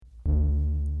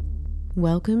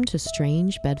Welcome to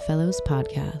Strange Bedfellows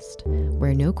Podcast,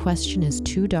 where no question is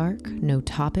too dark, no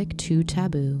topic too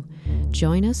taboo.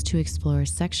 Join us to explore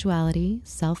sexuality,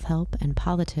 self-help, and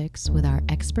politics with our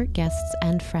expert guests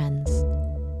and friends.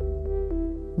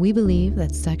 We believe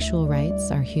that sexual rights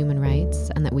are human rights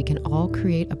and that we can all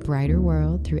create a brighter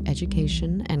world through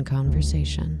education and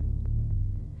conversation.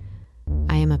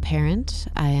 I am a parent,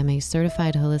 I am a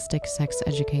certified holistic sex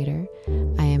educator,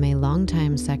 I am a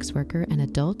longtime sex worker and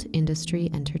adult industry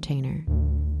entertainer.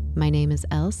 My name is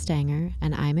Elle Stanger,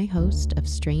 and I'm a host of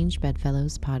Strange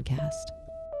Bedfellows Podcast.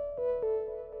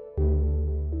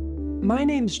 My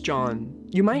name's John.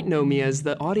 You might know me as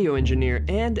the audio engineer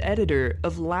and editor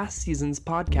of last season's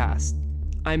podcast.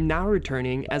 I'm now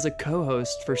returning as a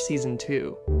co-host for season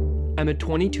 2. I'm a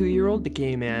 22-year-old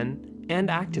gay man and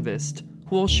activist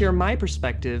who will share my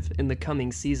perspective in the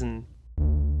coming season.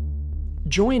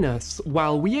 Join us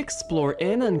while we explore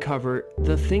and uncover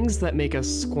the things that make us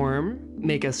squirm,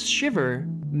 make us shiver,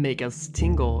 make us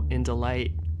tingle in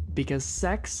delight. Because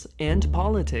sex and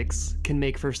politics can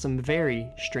make for some very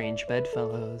strange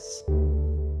bedfellows.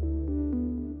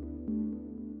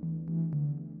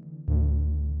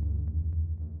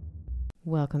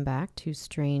 Welcome back to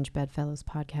Strange Bedfellows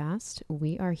Podcast.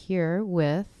 We are here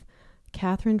with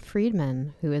Catherine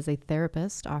Friedman, who is a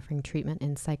therapist offering treatment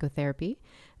in psychotherapy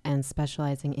and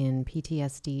specializing in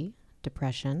PTSD,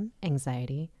 depression,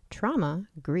 anxiety, trauma,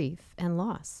 grief, and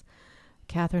loss.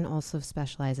 Catherine also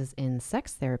specializes in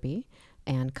sex therapy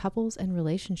and couples and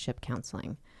relationship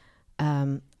counseling.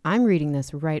 I'm reading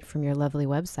this right from your lovely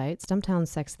website. Stumptown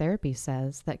Sex Therapy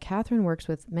says that Catherine works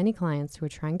with many clients who are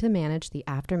trying to manage the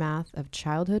aftermath of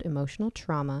childhood emotional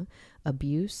trauma,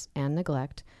 abuse, and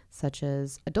neglect, such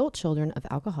as adult children of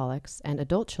alcoholics and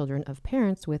adult children of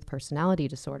parents with personality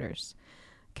disorders.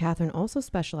 Catherine also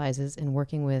specializes in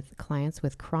working with clients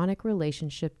with chronic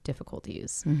relationship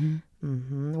difficulties,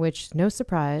 which, no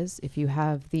surprise, if you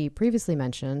have the previously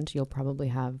mentioned, you'll probably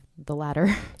have the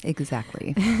latter.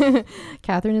 Exactly.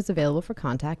 Catherine is available for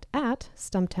contact at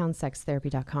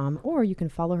stumptownsextherapy.com, or you can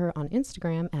follow her on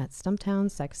Instagram at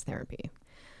stumptownsextherapy.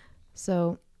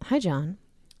 So, hi, John.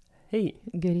 Hey.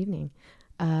 Good evening.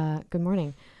 Good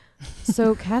morning.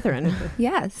 So, Catherine.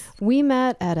 Yes. We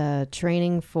met at a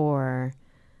training for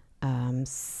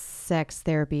sex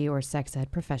therapy or sex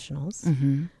ed professionals.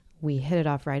 We hit it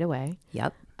off right away.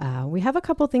 Yep. We have a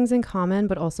couple things in common,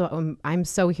 but also I'm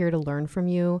so here to learn from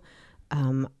you.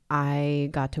 I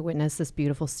got to witness this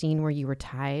beautiful scene where you were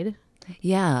tied.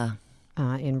 Yeah.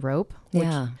 In rope.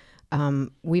 Which,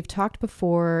 we've talked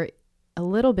before a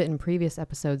little bit in previous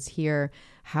episodes here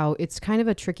how it's kind of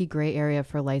a tricky gray area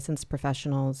for licensed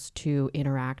professionals to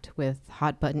interact with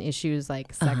hot button issues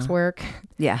like sex work.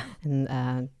 Yeah.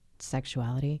 And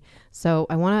sexuality. So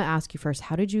I want to ask you first,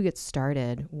 how did you get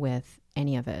started with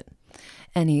any of it?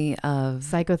 Any of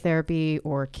psychotherapy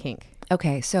or kink?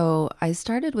 Okay, so I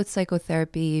started with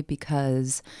psychotherapy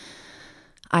because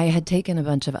I had taken a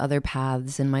bunch of other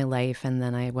paths in my life, and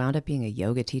then I wound up being a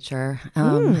yoga teacher.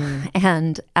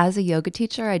 And as a yoga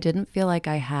teacher, I didn't feel like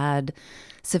I had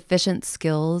sufficient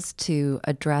skills to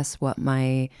address what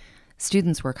my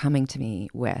students were coming to me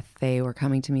with. They were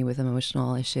coming to me with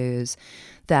emotional issues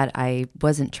that I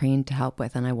wasn't trained to help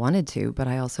with, and I wanted to, but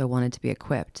I also wanted to be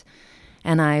equipped.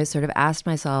 And I sort of asked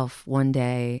myself one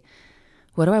day,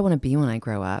 what do I want to be when I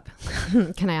grow up?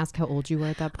 Can I ask how old you were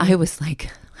at that point? I was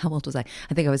like, how old was I?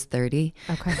 I think I was 30.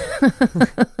 Okay.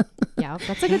 Yeah,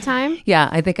 that's a good time. Yeah,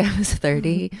 I think I was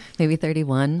 30, maybe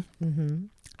 31.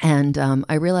 And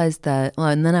I realized that,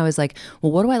 and then I was like,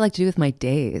 well, what do I like to do with my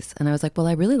days? And I was like, well,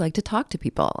 I really like to talk to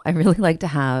people. I really like to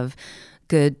have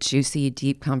good, juicy,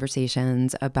 deep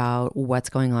conversations about what's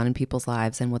going on in people's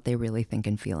lives and what they really think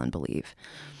and feel and believe.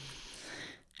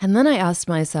 And then I asked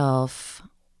myself,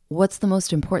 what's the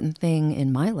most important thing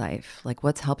in my life? Like,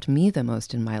 what's helped me the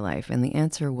most in my life? And the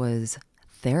answer was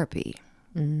therapy.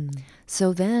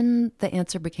 So then the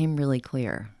answer became really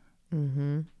clear.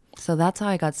 So that's how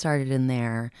I got started in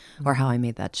there, or how I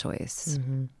made that choice.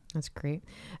 That's great.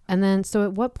 And then, so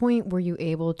at what point were you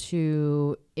able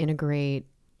to integrate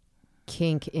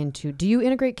kink into, do you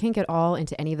integrate kink at all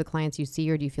into any of the clients you see,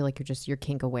 or do you feel like you're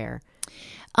kink aware?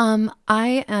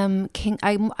 I am kink.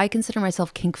 I consider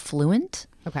myself kink fluent.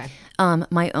 Okay.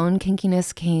 My own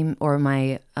kinkiness came, or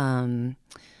my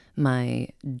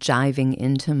jiving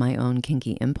into my own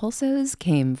kinky impulses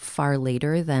came far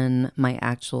later than my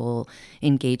actual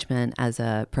engagement as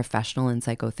a professional in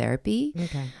psychotherapy.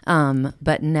 Okay.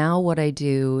 But now what I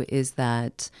do is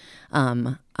that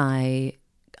I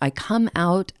come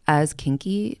out as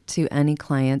kinky to any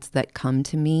clients that come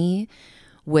to me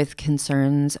with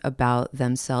concerns about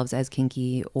themselves as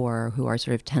kinky or who are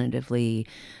sort of tentatively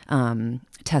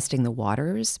testing the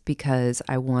waters, because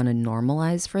I want to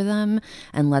normalize for them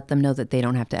and let them know that they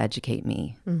don't have to educate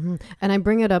me. Mm-hmm. And I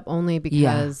bring it up only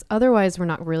because otherwise we're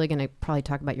not really going to probably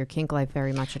talk about your kink life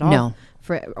very much at all. No.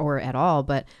 Or at all.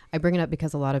 But I bring it up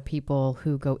because a lot of people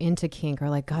who go into kink are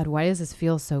like, God, why does this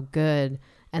feel so good?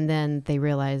 And then they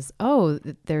realize, oh,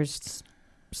 there's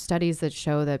studies that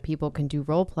show that people can do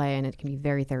role play and it can be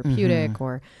very therapeutic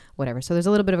or whatever. So there's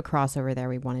a little bit of a crossover there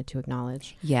we wanted to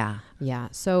acknowledge. Yeah. Yeah.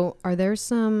 So are there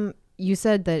some, you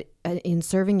said that in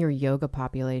serving your yoga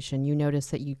population, you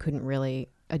noticed that you couldn't really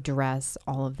address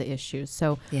all of the issues.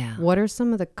 So what are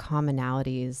some of the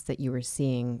commonalities that you were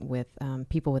seeing with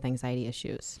people with anxiety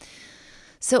issues?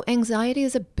 So anxiety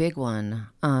is a big one.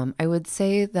 I would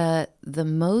say that the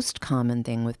most common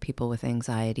thing with people with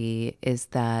anxiety is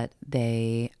that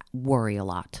they worry a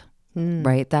lot,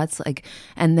 right? That's like,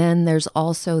 and then there's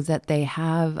also that they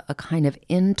have a kind of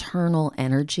internal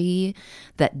energy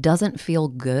that doesn't feel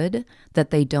good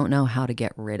that they don't know how to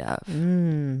get rid of.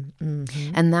 And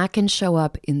that can show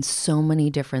up in so many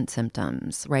different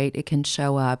symptoms, right? It can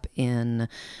show up in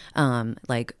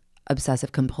like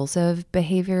obsessive compulsive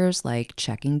behaviors like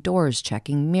checking doors,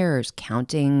 checking mirrors,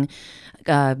 counting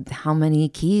how many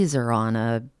keys are on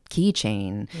a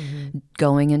keychain,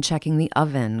 going and checking the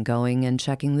oven, going and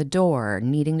checking the door,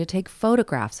 needing to take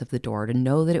photographs of the door to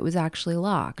know that it was actually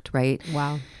locked, right?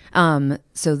 Wow.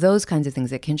 So those kinds of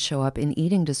things, it can show up in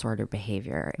eating disorder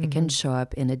behavior. It can show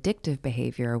up in addictive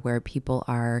behavior where people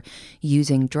are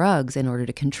using drugs in order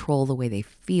to control the way they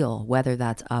feel, whether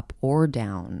that's up or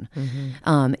down.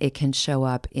 It can show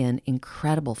up in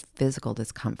incredible physical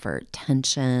discomfort,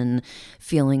 tension,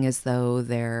 feeling as though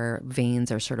their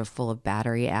veins are sort of full of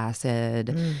battery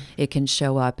acid. It can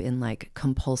show up in like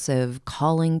compulsive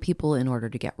calling people in order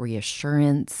to get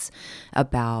reassurance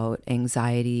about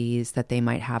anxieties that they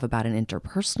might have about an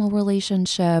interpersonal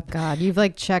relationship. God, you've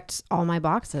like checked all my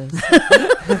boxes.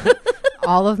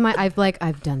 All of my, I've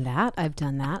done that.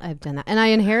 And I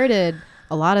inherited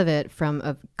a lot of it from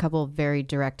a couple of very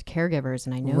direct caregivers.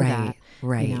 And I know that.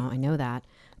 Right. You know, I know that.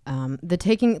 The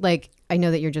taking, like, I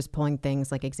know that you're just pulling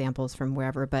things like examples from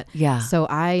wherever, but so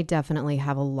I definitely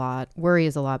have a lot, worry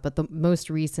is a lot, but the most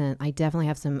recent, I definitely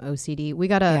have some OCD. We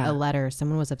got a letter.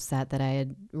 Someone was upset that I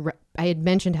had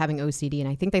mentioned having OCD and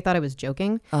I think they thought I was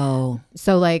joking. Oh.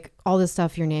 So like all this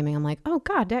stuff you're naming, I'm like, oh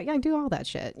God, I do all that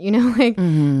shit, you know, like,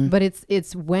 but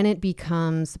it's when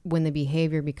when the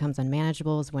behavior becomes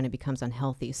unmanageable is when it becomes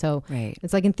unhealthy. So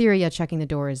it's like in theory, checking the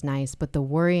door is nice, but the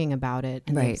worrying about it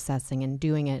and the obsessing and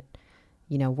doing it,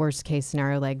 you know, worst case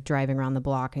scenario, like driving around the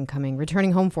block and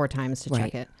returning home 4 times to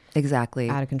check it. Exactly.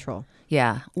 Out of control.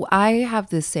 Yeah. Well, I have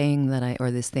this saying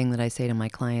this thing that I say to my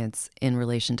clients in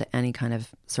relation to any kind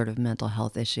of sort of mental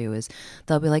health issue is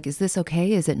they'll be like, is this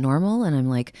okay? Is it normal? And I'm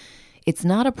like, it's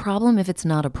not a problem if it's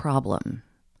not a problem.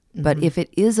 But if it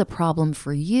is a problem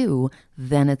for you,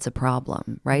 then it's a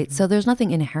problem, right? So there's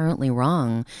nothing inherently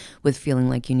wrong with feeling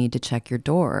like you need to check your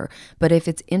door. But if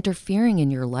it's interfering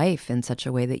in your life in such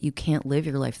a way that you can't live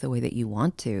your life the way that you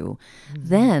want to,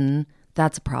 then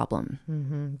that's a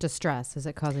problem. Distress. Is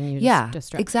it causing you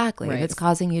distress? Exactly. Right. If it's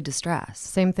causing you distress.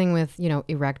 Same thing with, you know,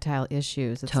 erectile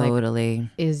issues. It's totally.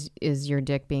 Like, is your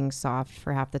dick being soft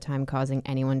for half the time causing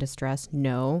anyone distress?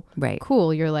 No. Right.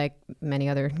 Cool. You're like many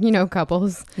other, you know,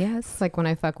 couples. Yes. It's like when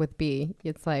I fuck with B,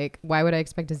 it's like, why would I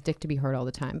expect his dick to be hurt all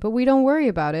the time? But we don't worry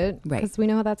about it. Right. Because we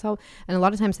know how that's how, and a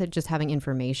lot of times just having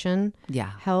information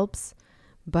helps.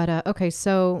 But, okay.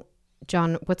 So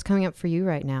John, what's coming up for you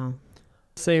right now?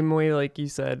 Same way, like you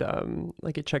said,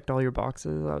 like it checked all your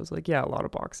boxes. I was like, yeah, a lot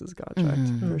of boxes got checked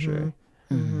for sure.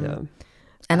 Yeah.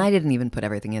 And I didn't even put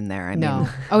everything in there. I mean,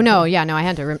 oh no. Yeah, no, I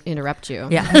had to interrupt you.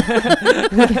 Yeah.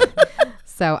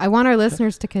 So I want our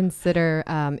listeners to consider,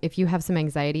 if you have some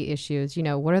anxiety issues, you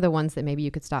know, what are the ones that maybe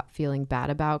you could stop feeling bad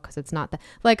about? Because it's not that,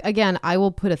 like, again, I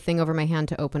will put a thing over my hand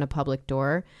to open a public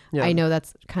door. Yeah. I know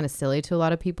that's kind of silly to a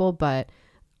lot of people, but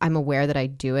I'm aware that I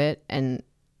do it,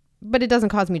 but it doesn't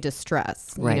cause me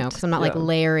distress, you know, because I'm not like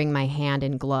layering my hand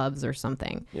in gloves or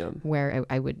something where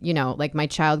I would, you know, like my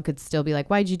child could still be like,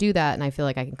 why'd you do that? And I feel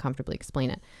like I can comfortably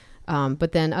explain it.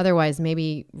 But then otherwise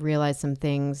maybe realize some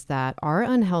things that are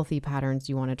unhealthy patterns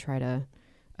you want to try to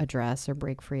address or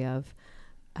break free of.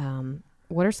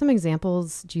 What are some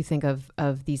examples, do you think,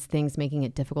 of these things making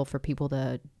it difficult for people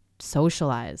to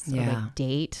socialize or like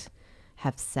date,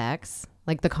 have sex?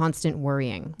 Like the constant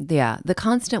worrying. Yeah, the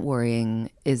constant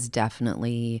worrying is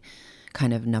definitely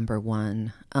kind of number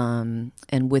one. And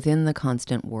within the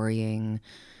constant worrying,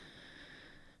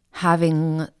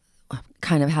 having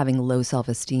kind of having low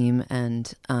self-esteem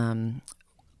and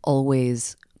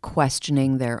always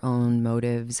questioning their own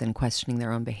motives and questioning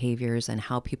their own behaviors and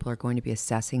how people are going to be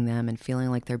assessing them and feeling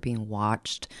like they're being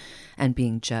watched and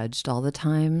being judged all the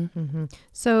time. Mm-hmm.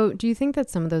 So do you think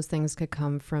that some of those things could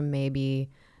come from maybe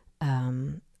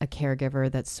a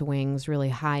caregiver that swings really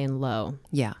high and low?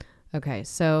 Yeah. Okay.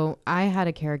 So I had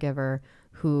a caregiver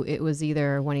who it was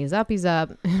either when he's up,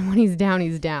 and when he's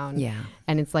down. Yeah.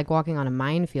 And it's like walking on a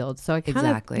minefield. So I kind of,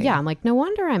 Exactly. I'm like, no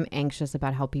wonder I'm anxious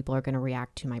about how people are going to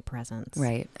react to my presence.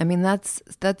 Right. I mean, that's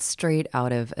straight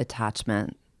out of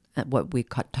attachment, what we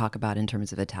talk about in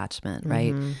terms of attachment,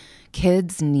 right? Mm-hmm.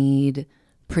 Kids need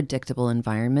predictable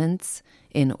environments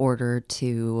in order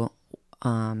to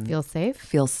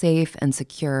Feel safe and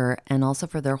secure, and also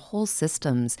for their whole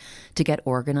systems to get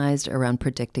organized around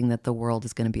predicting that the world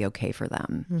is going to be okay for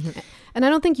them. Mm-hmm. And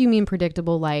I don't think you mean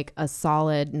predictable like a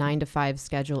solid 9-to-5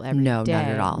 schedule every day. No, not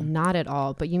at all. Not at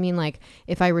all. But you mean like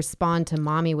if I respond to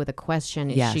mommy with a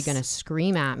question, is Yes. she going to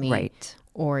scream at me? Right.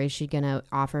 Or is she going to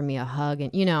offer me a hug?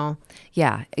 And, you know.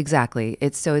 Yeah, exactly.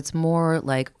 It's more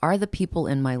like, are the people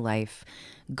in my life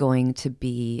going to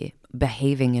be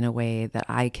behaving in a way that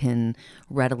I can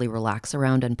readily relax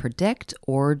around and predict,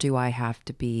 or do I have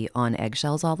to be on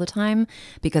eggshells all the time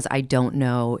because I don't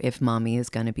know if mommy is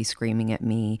going to be screaming at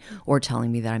me or telling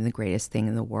me that I'm the greatest thing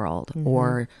in the world,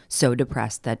 or so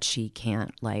depressed that she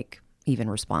can't like even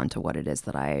respond to what it is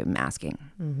that I'm asking.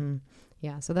 Mm-hmm.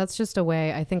 Yeah, so that's just a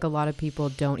way. I think a lot of people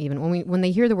don't even when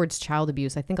they hear the words child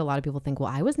abuse, I think a lot of people think,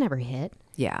 well, I was never hit.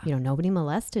 Yeah. You know, nobody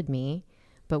molested me,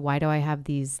 but why do I have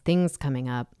these things coming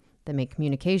up that make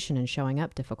communication and showing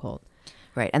up difficult?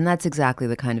 Right. And that's exactly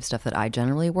the kind of stuff that I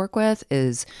generally work with,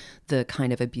 is the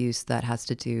kind of abuse that has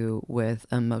to do with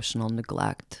emotional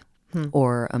neglect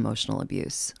or emotional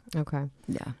abuse. Okay.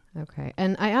 Yeah. Okay.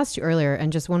 And I asked you earlier,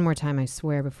 and just one more time, I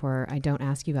swear, before I don't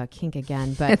ask you about kink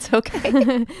again, but It's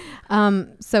okay.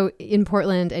 so in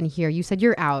Portland and here, you said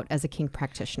you're out as a kink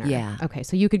practitioner. Yeah. Okay.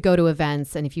 So you could go to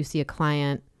events, and if you see a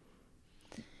client,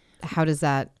 how does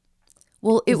that,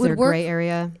 Well, it is there would a work. gray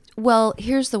area? Well,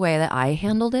 here's the way that I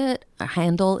handle it,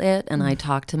 and I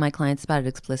talk to my clients about it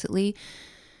explicitly.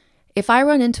 If I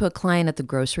run into a client at the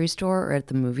grocery store or at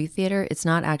the movie theater, it's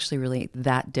not actually really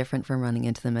that different from running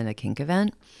into them at a kink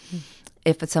event.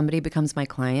 If somebody becomes my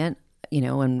client, you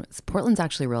know, and Portland's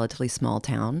actually a relatively small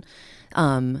town,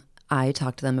 I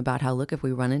talk to them about how, look, if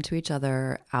we run into each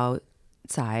other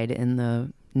outside in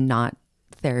the not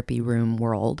therapy room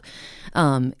world,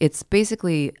 it's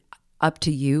basically up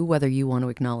to you whether you want to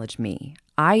acknowledge me.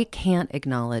 I can't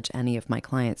acknowledge any of my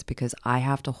clients because I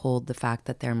have to hold the fact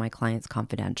that they're my clients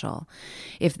confidential.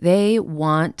 If they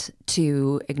want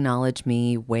to acknowledge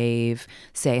me, wave,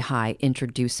 say hi,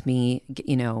 introduce me,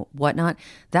 you know, whatnot,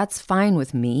 that's fine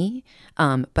with me.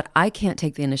 But I can't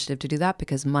take the initiative to do that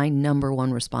because my number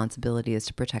one responsibility is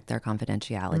to protect their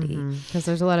confidentiality. Because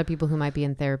there's a lot of people who might be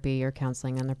in therapy or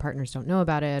counseling and their partners don't know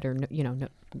about it, or, you know,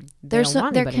 There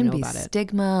there can be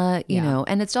stigma, you know,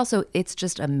 and it's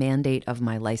just a mandate of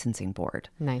my licensing board.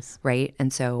 Nice. Right.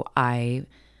 And so I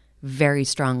very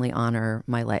strongly honor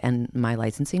my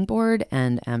licensing board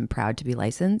and am proud to be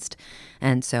licensed.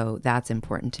 And so that's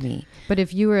important to me. But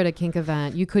if you were at a kink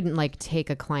event, you couldn't like take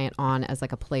a client on as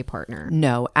like a play partner.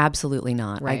 No, absolutely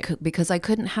not. Right. Because I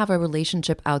couldn't have a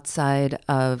relationship outside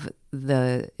of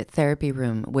the therapy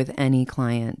room with any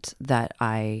client that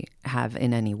I have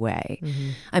in any way.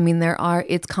 I mean,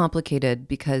 it's complicated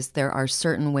because there are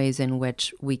certain ways in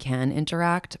which we can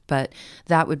interact, but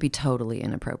that would be totally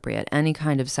inappropriate. Any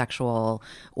kind of sexual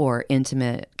or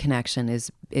intimate connection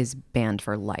is banned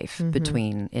for life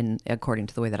according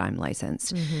to the way that I'm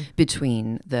licensed,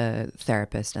 between the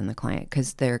therapist and the client,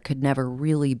 because there could never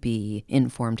really be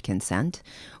informed consent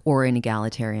or an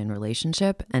egalitarian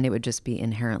relationship, and it would just be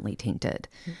inherently tainted.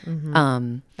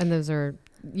 And those are,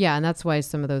 and that's why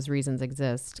some of those reasons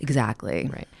exist. Exactly.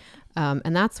 Right.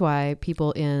 And that's why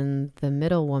people in the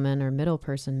middlewoman or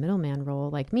middleman role,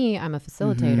 like me, I'm a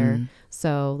facilitator.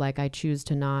 So like I choose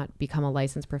to not become a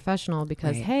licensed professional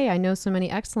because, hey, I know so many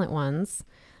excellent ones.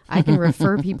 I can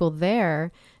refer people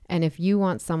there. And if you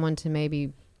want someone to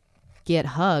maybe get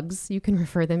hugs, you can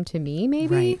refer them to me,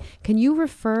 maybe. Right. Can you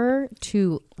refer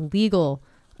to legal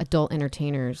adult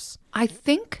entertainers? I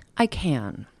think I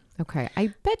can. Okay.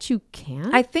 I bet you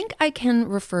can. I think I can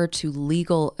refer to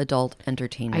legal adult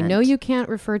entertainment. I know you can't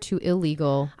refer to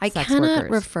illegal I sex cannot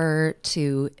workers. refer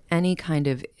to any kind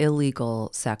of illegal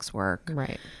sex work.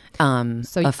 Right.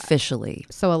 Officially.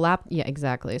 So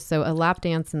exactly. So a lap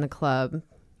dance in the club.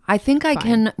 I think I fine.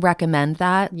 can recommend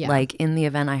that. Yeah. Like in the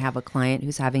event I have a client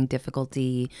who's having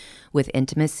difficulty with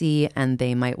intimacy and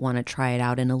they might want to try it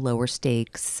out in a lower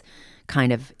stakes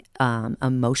kind of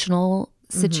emotional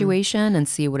situation and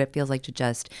see what it feels like to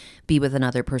just be with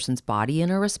another person's body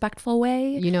in a respectful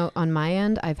way. You know, on my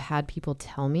end, I've had people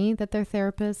tell me that their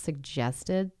therapist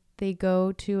suggested they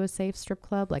go to a safe strip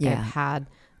club. Like Yeah. I've had,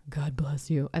 God bless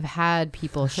you, I've had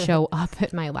people show up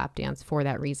at my lap dance for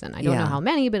that reason. I don't know Yeah. how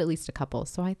many, but at least a couple.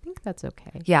 So I think that's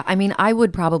okay. Yeah, I mean, I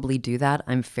would probably do that.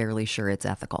 I'm fairly sure it's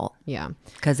ethical Yeah,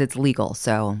 because it's legal.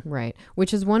 So, right.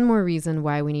 Which is one more reason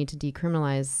why we need to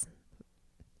decriminalize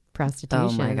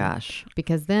prostitution. oh my gosh.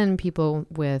 Because then people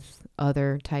with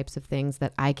other types of things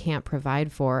that I can't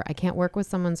provide for, I can't work with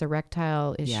someone's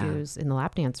erectile issues in the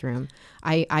lap dance room.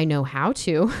 I know how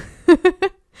to.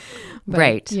 But,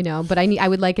 Right. You know, but I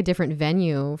would like a different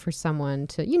venue for someone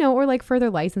to, you know, or like further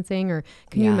licensing, or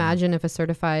can you Yeah. imagine if a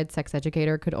certified sex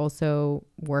educator could also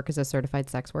work as a certified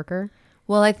sex worker?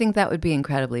 Well, I think that would be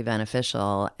incredibly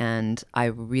beneficial. And I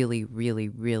really, really,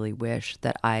 really wish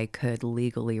that I could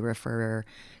legally refer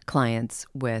clients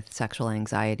with sexual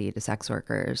anxiety to sex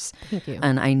workers. Thank you.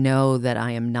 And I know that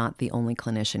I am not the only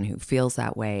clinician who feels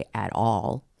that way at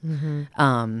all.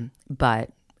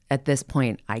 But at this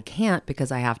point, I can't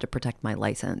because I have to protect my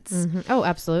license. Mhm. Oh,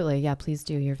 absolutely. Yeah, please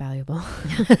do. You're valuable.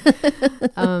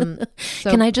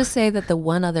 So Can I just say that the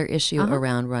one other issue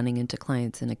around running into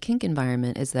clients in a kink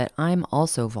environment is that I'm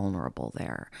also vulnerable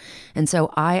there. And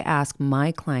so I ask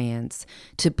my clients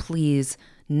to please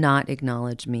not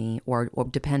acknowledge me or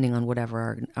depending on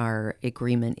whatever our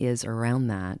agreement is around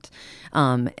that.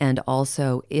 And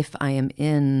also if I am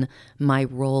in my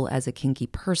role as a kinky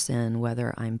person,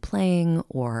 whether I'm playing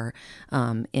or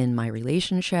in my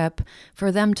relationship,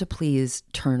 for them to please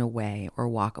turn away or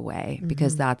walk away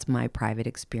because that's my private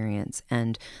experience.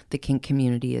 And the kink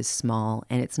community is small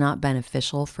and it's not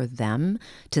beneficial for them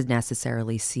to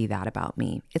necessarily see that about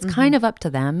me. It's kind of up to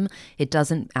them. It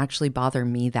doesn't actually bother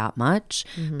me that much.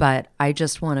 But I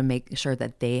just want to make sure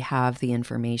that they have the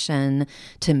information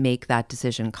to make that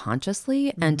decision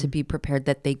consciously and to be prepared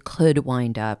that they could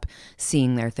wind up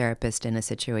seeing their therapist in a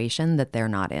situation that they're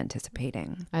not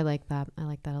anticipating. I like that. I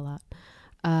like that a lot.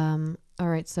 All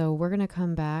right. So we're going to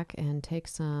come back and take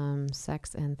some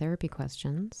sex and therapy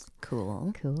questions.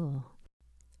 Cool. Cool.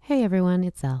 Hey everyone,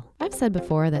 it's Elle. I've said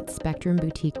before that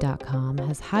SpectrumBoutique.com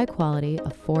has high quality,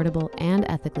 affordable, and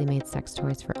ethically made sex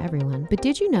toys for everyone. But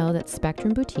did you know that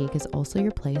Spectrum Boutique is also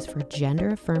your place for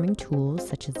gender-affirming tools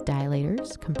such as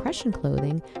dilators, compression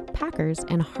clothing, packers,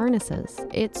 and harnesses?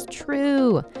 It's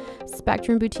true!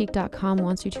 SpectrumBoutique.com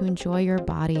wants you to enjoy your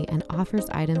body and offers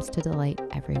items to delight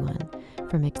everyone,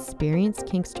 from experienced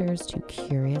kinksters to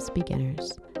curious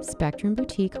beginners. Spectrum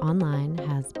Boutique online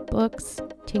has books,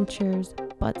 tinctures,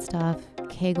 butt stuff,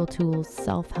 Kegel tools,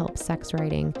 self-help sex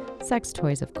writing, sex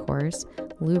toys of course,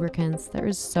 lubricants. There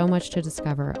is so much to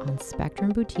discover on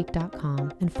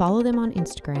SpectrumBoutique.com, and follow them on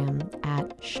Instagram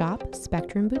at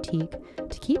ShopSpectrumBoutique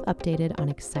to keep updated on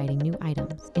exciting new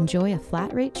items. Enjoy a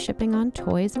flat rate shipping on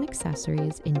toys and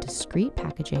accessories in discreet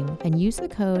packaging, and use the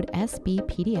code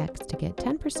SBPDX to get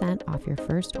 10% off your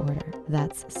first order.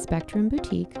 That's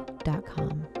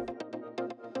SpectrumBoutique.com.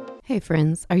 Hey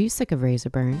friends, are you sick of razor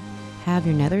burn? Have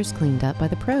your nethers cleaned up by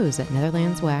the pros at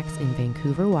Netherlands Wax in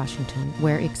Vancouver, Washington,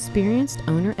 where experienced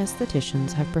owner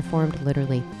estheticians have performed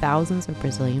literally thousands of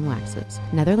Brazilian waxes.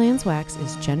 Netherlands Wax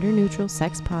is gender-neutral,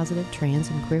 sex-positive, trans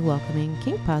and queer-welcoming,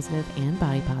 kink-positive, and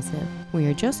body-positive. We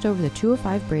are just over the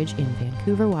 205 Bridge in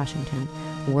Vancouver, Washington.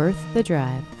 Worth the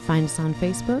drive. Find us on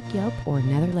Facebook, Yelp, or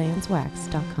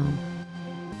NetherlandsWax.com.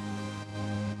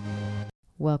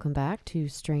 Welcome back to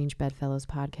Strange Bedfellows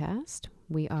Podcast.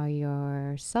 We are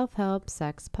your self-help,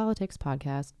 sex, politics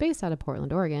podcast based out of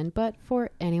Portland, Oregon, but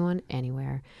for anyone,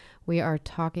 anywhere. We are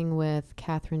talking with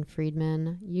Catherine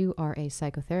Friedman. You are a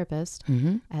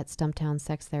psychotherapist at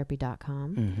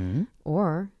StumptownSexTherapy.com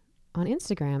or on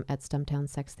Instagram at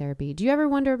StumptownSexTherapy. Do you ever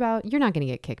wonder about, you're not going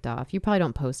to get kicked off. You probably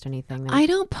don't post anything. I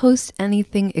don't post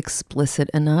anything explicit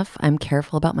enough. I'm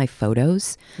careful about my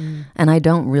photos and I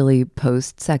don't really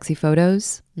post sexy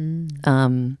photos.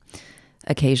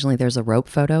 Occasionally there's a rope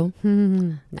photo.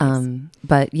 Nice.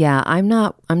 But yeah, I'm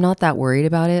not that worried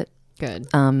about it. Good.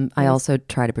 I also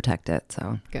try to protect it.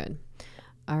 So Good.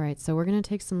 All right. So we're going to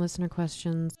take some listener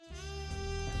questions.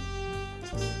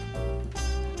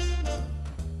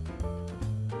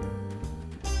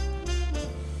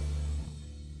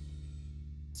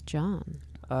 It's John.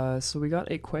 So we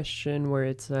got a question where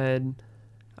it said,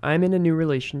 I'm in a new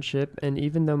relationship, and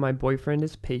even though my boyfriend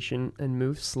is patient and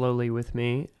moves slowly with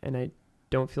me, and I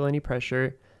don't feel any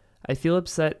pressure, I feel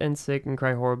upset and sick and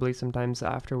cry horribly sometimes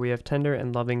after we have tender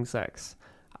and loving sex.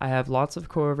 I have lots of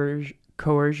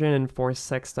coercion and forced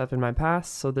sex stuff in my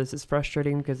past, so this is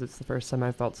frustrating because it's the first time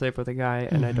I felt safe with a guy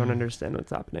and I don't understand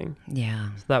what's happening. Yeah.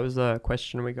 So that was a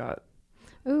question we got.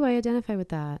 Ooh, I identify with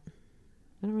that.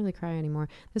 I don't really cry anymore.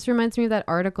 This reminds me of that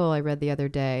article I read the other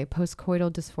day,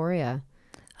 postcoital dysphoria.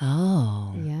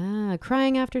 Oh. Yeah,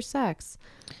 crying after sex.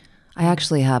 I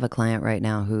actually have a client right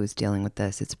now who's dealing with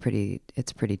this. It's pretty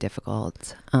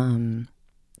difficult.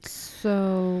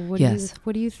 So what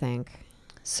do you think?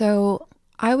 So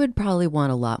I would probably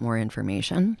want a lot more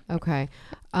information. Okay.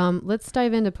 Let's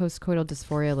dive into postcoital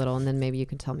dysphoria a little, and then maybe you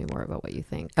can tell me more about what you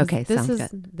think. Okay, sounds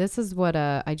good. This is what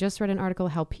I just read an article,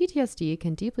 How PTSD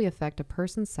Can Deeply Affect a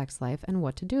Person's Sex Life and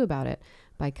What to Do About It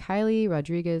by Kylie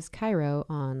Rodriguez Cairo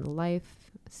on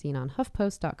Life, seen on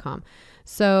HuffPost.com.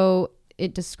 So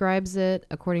it describes it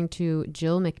according to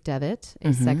Jill McDevitt,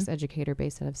 a sex educator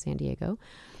based out of San Diego.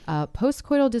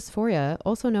 Postcoital dysphoria,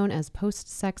 also known as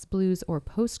post-sex blues or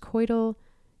postcoital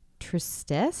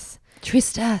tristesse.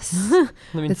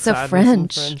 It's so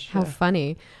French. How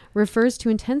funny. Refers to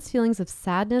intense feelings of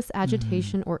sadness,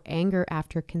 agitation, or anger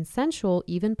after consensual,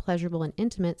 even pleasurable and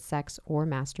intimate sex or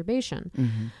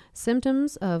masturbation.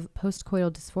 Symptoms of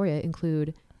postcoital dysphoria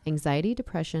include anxiety,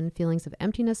 depression, feelings of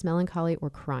emptiness, melancholy, or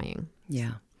crying.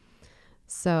 Yeah.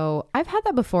 So I've had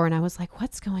that before and I was like,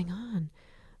 what's going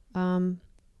on?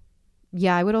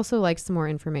 Yeah, I would also like some more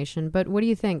information, but what do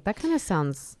you think? That kind of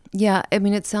sounds... Yeah, I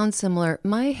mean, it sounds similar.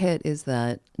 My hit is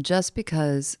that just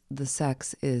because the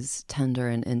sex is tender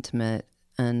and intimate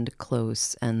and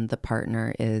close and the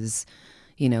partner is,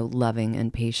 loving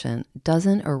and patient,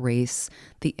 doesn't erase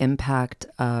the impact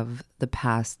of the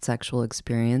past sexual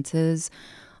experiences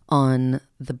on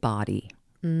the body.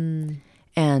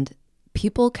 And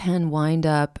people can wind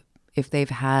up, if they've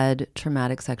had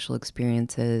traumatic sexual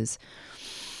experiences,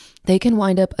 they can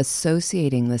wind up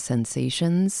associating the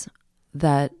sensations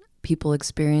that people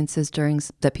experience during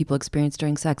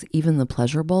sex, even the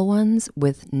pleasurable ones,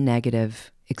 with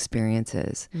negative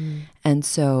experiences. And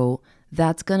so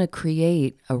that's going to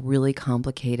create a really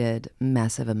complicated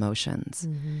mess of emotions.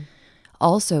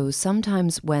 Also,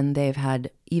 sometimes when they've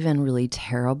had even really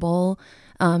terrible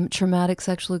traumatic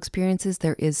sexual experiences,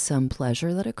 there is some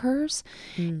pleasure that occurs,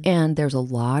 and there's a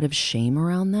lot of shame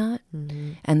around that,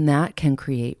 and that can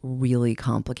create really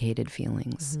complicated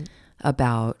feelings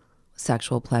about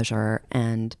sexual pleasure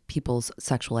and people's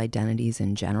sexual identities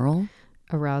in general.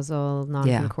 Arousal,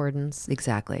 non-concordance. Yeah,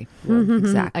 exactly.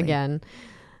 Exactly. Again.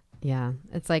 Yeah.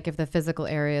 It's like if the physical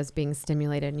area is being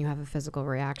stimulated and you have a physical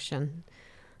reaction.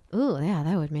 Ooh, yeah,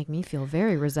 that would make me feel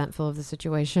very resentful of the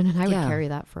situation, and I would carry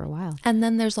that for a while. And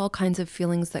then there's all kinds of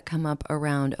feelings that come up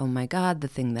around, oh my God, the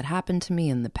thing that happened to me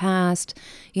in the past.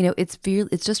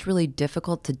 It's just really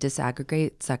difficult to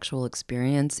disaggregate sexual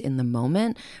experience in the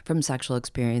moment from sexual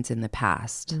experience in the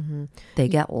past. They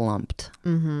get lumped.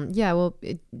 Yeah, well,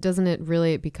 it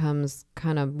becomes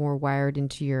kind of more wired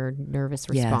into your nervous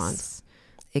response. Yes.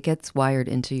 It gets wired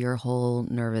into your whole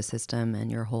nervous system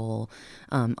and your whole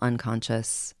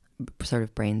unconscious sort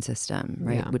of brain system,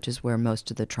 right? Yeah. Which is where most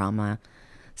of the trauma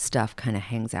stuff kind of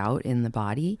hangs out in the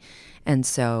body. And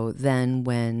so then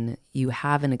when you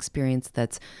have an experience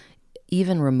that's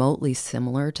even remotely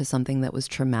similar to something that was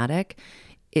traumatic,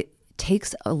 it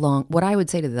takes what I would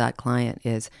say to that client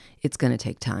is it's going to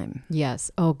take time. Yes.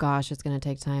 Oh gosh, it's going to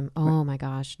take time. Oh my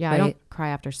gosh. Yeah, right? I don't cry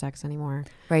after sex anymore.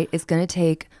 Right. It's going to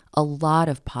take a lot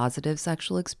of positive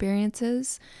sexual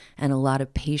experiences and a lot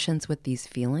of patience with these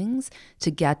feelings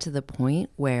to get to the point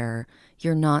where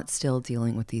you're not still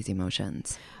dealing with these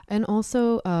emotions. And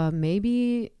also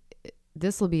maybe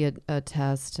this will be a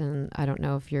test, and I don't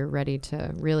know if you're ready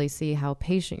to really see how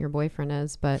patient your boyfriend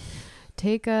is, but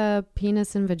take a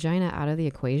penis and vagina out of the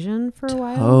equation for a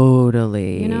while.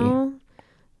 Totally.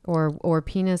 Or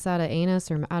penis out of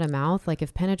anus or out of mouth. Like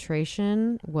if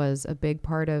penetration was a big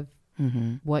part of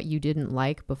what you didn't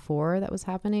like before that was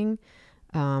happening,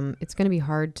 it's going to be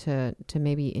hard to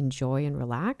maybe enjoy and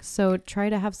relax. So try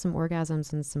to have some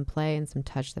orgasms and some play and some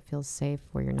touch that feels safe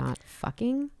where you're not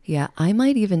fucking. Yeah, I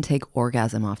might even take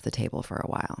orgasm off the table for a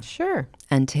while. Sure.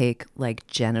 And take like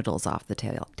genitals off the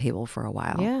table for a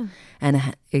while. Yeah.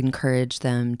 And encourage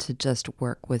them to just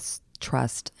work with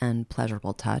trust and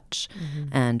pleasurable touch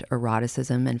and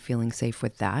eroticism and feeling safe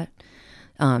with that.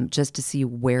 Just to see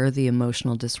where the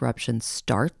emotional disruption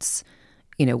starts,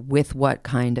 with what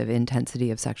kind of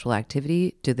intensity of sexual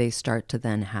activity do they start to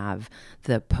then have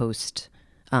the post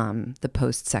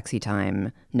sexy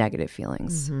time negative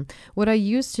feelings. What I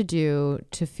used to do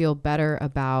to feel better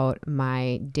about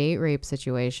my date rape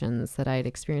situations that I'd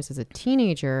experienced as a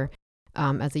teenager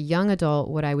As a young adult,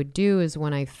 what I would do is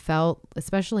when I felt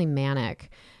especially manic,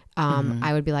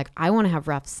 I would be like, I want to have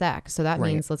rough sex. So that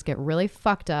Right. means let's get really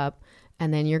fucked up.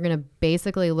 And then you're going to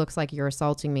basically looks like you're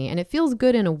assaulting me. And it feels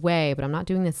good in a way, but I'm not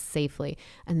doing this safely.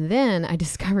 And then I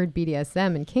discovered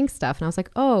BDSM and kink stuff. And I was like,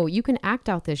 oh, you can act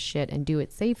out this shit and do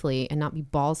it safely and not be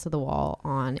balls to the wall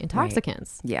on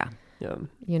intoxicants, Yeah. Yeah.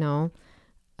 you know?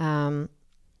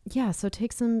 Yeah. So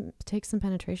take some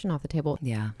penetration off the table.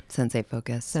 Yeah. Sensate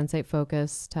focus. Sensate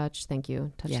focus, touch. Thank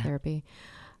you. Touch Yeah. therapy.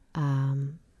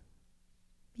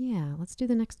 Yeah, let's do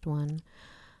the next one.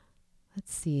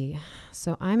 Let's see.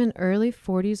 So I'm an early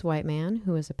 40s white man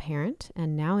who is a parent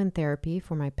and now in therapy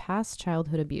for my past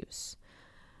childhood abuse.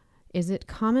 Is it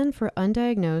common for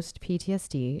undiagnosed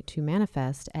PTSD to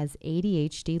manifest as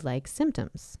ADHD-like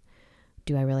symptoms?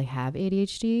 Do I really have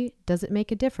ADHD? Does it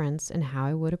make a difference in how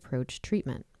I would approach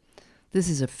treatment? This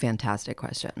is a fantastic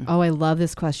question. Oh, I love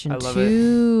this question I love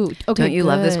too. Okay, Don't you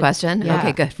love this good. question? Yeah.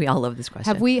 Okay, good. We all love this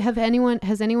question.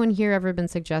 Has anyone here ever been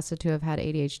suggested to have had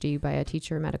ADHD by a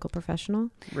teacher or medical professional?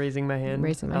 Raising my hand.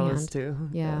 Raising my Alice hand. too.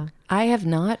 Yeah. I have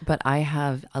not, but I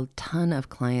have a ton of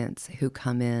clients who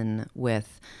come in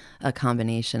with a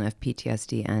combination of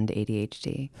PTSD and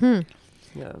ADHD.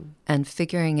 Yeah. And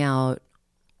figuring out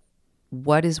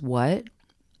what is what.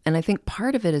 And I think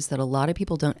part of it is that a lot of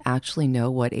people don't actually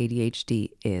know what ADHD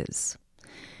is.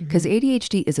 Because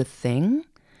ADHD is a thing,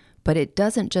 but it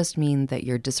doesn't just mean that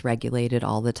you're dysregulated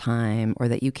all the time or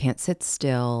that you can't sit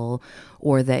still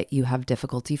or that you have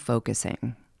difficulty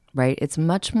focusing, right? It's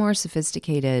much more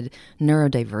sophisticated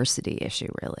neurodiversity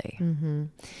issue, really,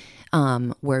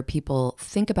 where people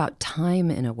think about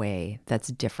time in a way that's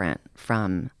different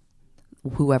from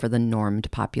whoever the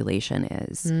normed population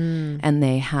is. And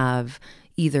they have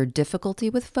either difficulty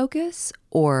with focus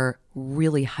or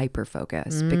really hyper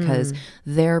focus because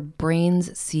their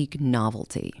brains seek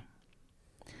novelty.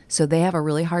 So they have a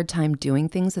really hard time doing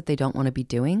things that they don't want to be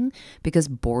doing because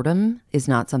boredom is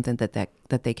not something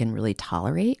that they can really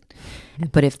tolerate.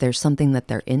 But if there's something that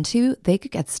they're into, they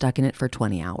could get stuck in it for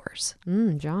 20 hours.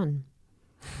 John.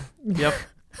 Yep.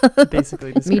 Basically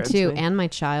Me describes too. And my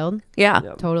child. Yeah.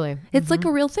 Yep. Totally. It's like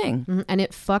a real thing. And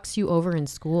it fucks you over in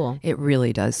school. It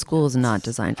really does. School is not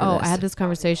designed for Oh, this. I had this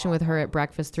conversation with her at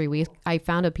breakfast 3 weeks. I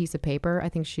found a piece of paper. I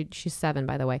think she's 7,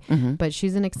 by the way, but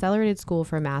she's in accelerated school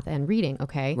for math and reading.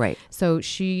 Okay. Right. So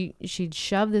she'd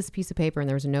shoved this piece of paper and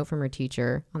there was a note from her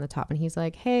teacher on the top. And he's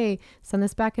like, hey, send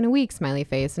this back in a week, smiley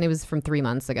face. And it was from 3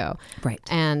 months ago. Right.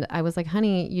 And I was like,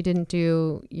 honey, you didn't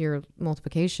do your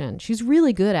multiplication. She's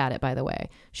really good at it, by the way.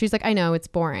 She's like, I know, it's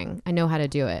boring. I know how to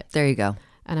do it. There you go.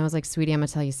 And I was like, sweetie, I'm going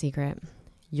to tell you a secret.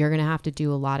 You're going to have to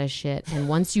do a lot of shit. And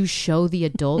once you show the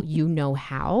adult you know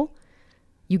how,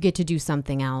 you get to do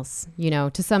something else,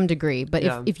 to some degree. But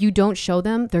Yeah. if you don't show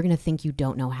them, they're going to think you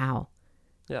don't know how.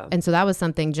 Yeah. And so that was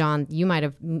something, John, you might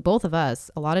have, both of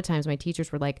us, a lot of times my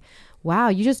teachers were like, wow,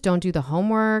 you just don't do the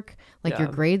homework. Like your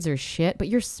Yeah. grades are shit, but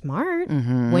you're smart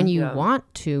when you Yeah. want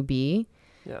to be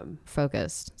Yeah.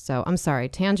 focused. So I'm sorry,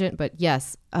 tangent, but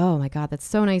yes. Oh my God, that's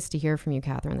so nice to hear from you,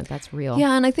 Catherine, that's real.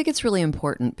 Yeah, and I think it's really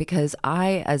important because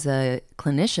I, as a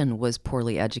clinician, was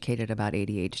poorly educated about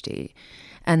ADHD.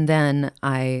 And then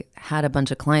I had a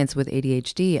bunch of clients with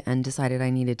ADHD and decided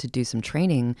I needed to do some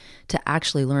training to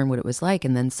actually learn what it was like.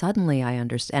 And then suddenly I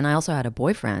understand. And I also had a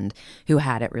boyfriend who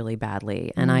had it really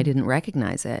badly and I didn't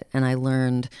recognize it. And I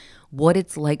learned what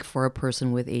it's like for a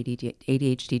person with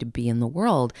ADHD to be in the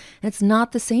world. And it's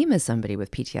not the same as somebody with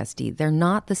PTSD. They're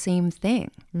not the same thing.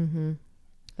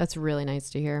 That's really nice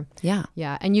to hear. Yeah.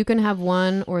 Yeah. And you can have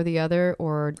one or the other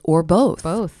or Or both.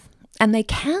 both. And they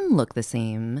can look the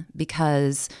same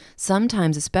because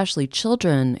sometimes, especially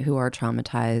children who are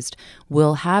traumatized,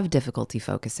 will have difficulty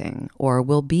focusing or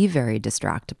will be very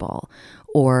distractible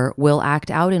or will act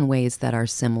out in ways that are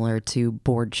similar to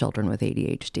bored children with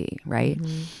ADHD, right?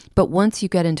 But once you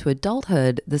get into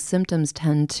adulthood, the symptoms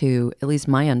tend to, at least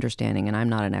my understanding, and I'm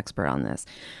not an expert on this,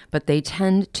 but they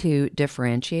tend to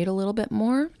differentiate a little bit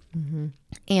more.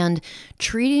 And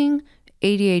treating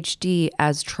ADHD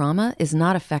as trauma is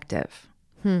not effective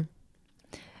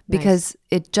because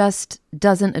it just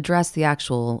doesn't address the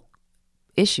actual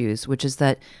issues, which is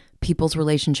that people's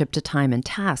relationship to time and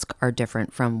task are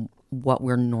different from what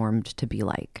we're normed to be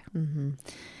like.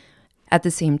 At the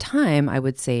same time, I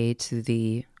would say to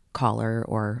the caller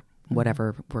or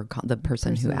whatever the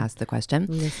person who asked the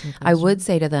question, I would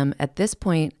say to them at this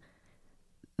point,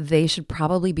 they should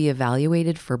probably be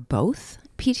evaluated for both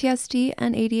PTSD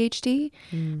and ADHD.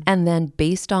 And then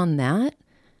based on that,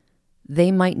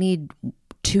 they might need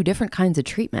 2 different kinds of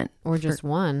treatment. Or just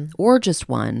one. Or just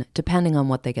one, depending on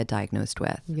what they get diagnosed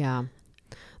with. Yeah.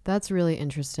 That's really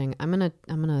interesting. I'm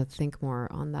gonna think more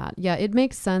on that. Yeah, it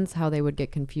makes sense how they would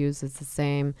get confused. It's the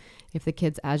same if the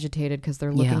kid's agitated because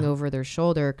they're looking over their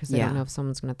shoulder because they don't know if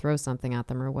someone's gonna throw something at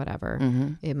them or whatever.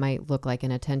 It might look like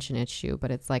an attention issue, but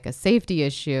it's like a safety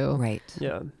issue. Right.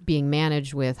 Yeah. Being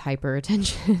managed with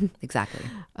hyperattention. Exactly.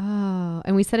 Oh,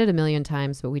 and we said it a million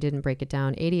times, but we didn't break it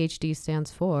down. ADHD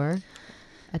stands for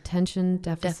attention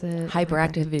deficit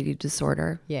Hyperactivity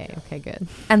disorder. Yay. Okay, good.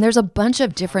 And there's a bunch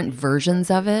of different versions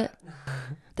of it.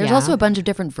 There's also a bunch of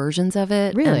different versions of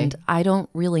it. Really? And I don't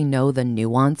really know the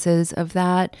nuances of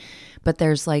that. But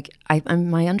there's like,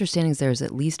 my understanding is there's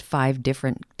at least 5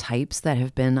 different types that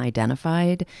have been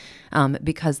identified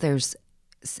because there's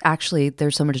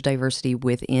so much diversity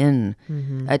within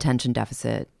attention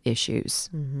deficit issues.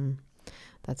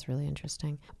 That's really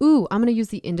interesting. Ooh, I'm going to use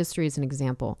the industry as an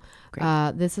example.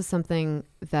 This is something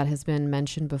that has been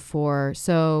mentioned before.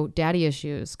 So daddy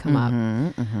issues come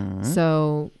up.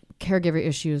 So caregiver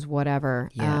issues,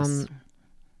 whatever. Yes.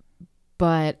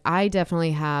 But I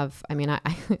definitely have, I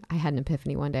had an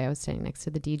epiphany one day. I was standing next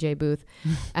to the DJ booth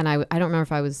and I don't remember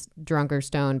if I was drunk or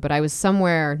stoned, but I was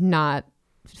somewhere not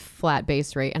flat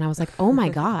bass rate. And I was like, oh my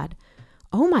God,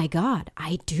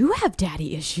 I do have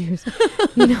daddy issues,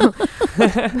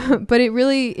 but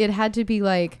it had to be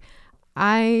like,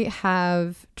 I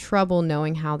have trouble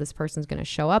knowing how this person's going to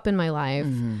show up in my life.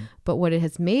 But what it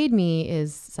has made me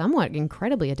is somewhat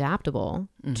incredibly adaptable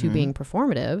to being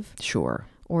performative. Sure.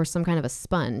 Or some kind of a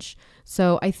sponge.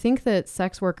 So I think that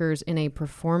sex workers in a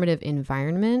performative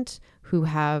environment who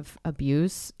have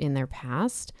abuse in their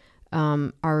past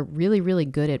are really, really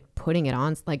good at putting it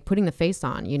on, like putting the face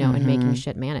on, and making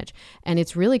shit manage. And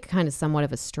it's really kind of somewhat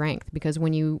of a strength because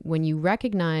when you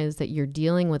recognize that you're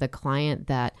dealing with a client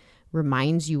that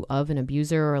reminds you of an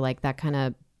abuser or like that kind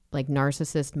of like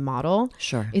narcissist model,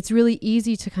 sure, it's really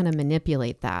easy to kind of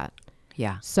manipulate that.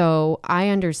 Yeah. So I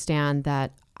understand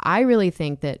that. I really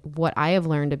think that what I have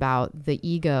learned about the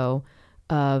ego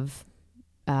of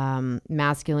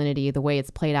masculinity, the way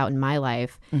it's played out in my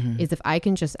life, is if I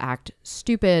can just act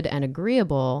stupid and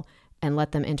agreeable and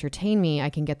let them entertain me,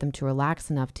 I can get them to relax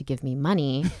enough to give me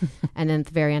money. And then at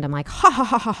the very end, I'm like, ha, ha,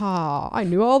 ha, ha, ha. I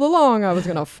knew all along I was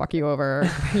going to fuck you over.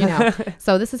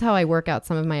 So this is how I work out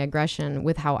some of my aggression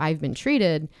with how I've been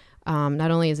treated,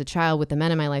 not only as a child with the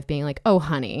men in my life being like, oh,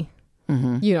 honey.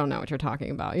 You don't know what you're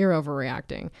talking about. You're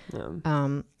overreacting.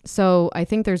 Yeah. So I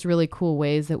think there's really cool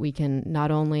ways that we can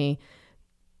not only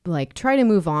like try to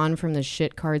move on from the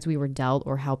shit cards we were dealt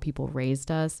or how people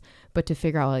raised us, but to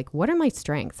figure out like, what are my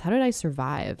strengths? How did I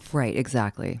survive? Right.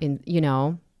 Exactly.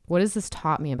 What has this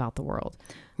taught me about the world?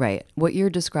 Right. What you're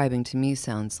describing to me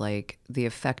sounds like the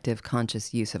effective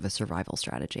conscious use of a survival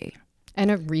strategy. And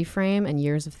a reframe and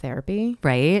years of therapy.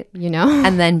 Right.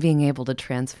 And then being able to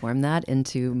transform that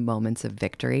into moments of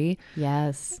victory.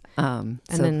 Yes. And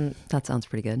then that sounds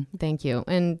pretty good. Thank you.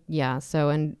 And yeah,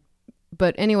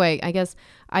 but anyway, I guess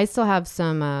I still have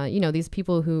some, these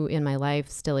people who in my life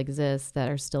still exist that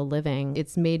are still living.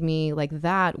 It's made me like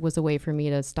that was a way for me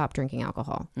to stop drinking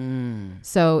alcohol.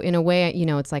 So in a way,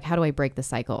 it's like, how do I break the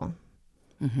cycle?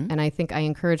 And I think I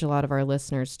encourage a lot of our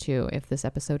listeners too, if this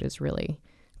episode is really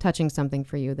touching something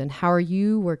for you, then how are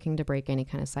you working to break any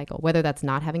kind of cycle, whether that's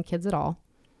not having kids at all,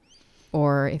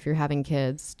 or if you're having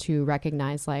kids, to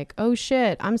recognize like, oh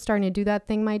shit, I'm starting to do that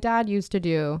thing my dad used to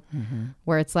do,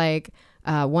 where it's like,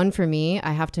 one for me,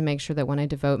 I have to make sure that when I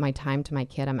devote my time to my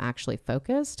kid, I'm actually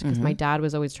focused because my dad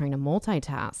was always trying to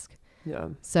multitask. Yeah.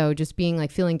 So just being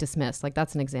like feeling dismissed, like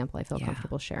that's an example I feel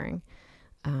comfortable sharing.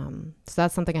 So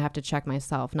that's something I have to check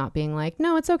myself, not being like,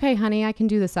 no, it's okay, honey, I can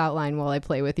do this outline while I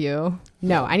play with you.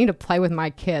 No, I need to play with my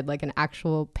kid like an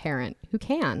actual parent who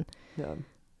can. Yeah.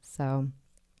 So,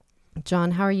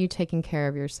 John, how are you taking care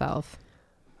of yourself?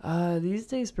 These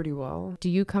days pretty well. Do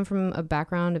you come from a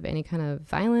background of any kind of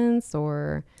violence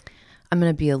or? I'm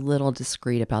going to be a little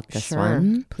discreet about this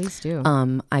one. Please do.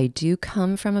 I do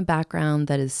come from a background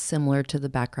that is similar to the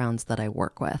backgrounds that I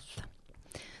work with.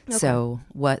 Okay. So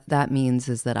what that means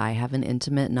is that I have an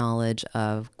intimate knowledge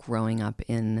of growing up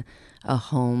in a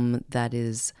home that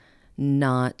is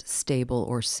not stable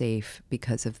or safe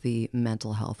because of the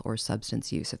mental health or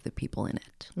substance use of the people in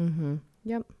it.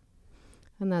 Yep.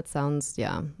 And that sounds,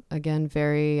 again,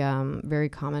 very, very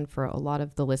common for a lot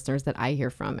of the listeners that I hear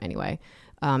from anyway.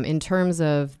 In terms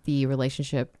of the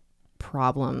relationship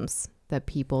problems that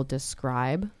people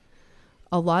describe,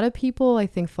 a lot of people, I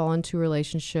think, fall into a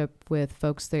relationship with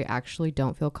folks they actually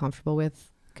don't feel comfortable with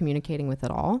communicating with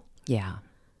at all. Yeah.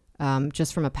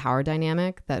 Just from a power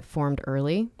dynamic that formed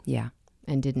early. Yeah.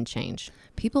 and didn't change.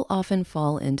 People often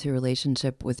fall into a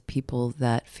relationship with people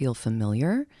that feel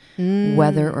familiar,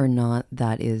 whether or not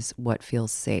that is what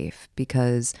feels safe,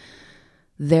 because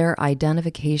their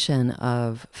identification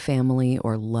of family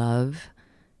or love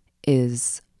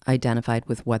is identified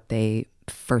with what they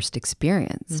first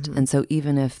experienced. And so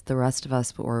even if the rest of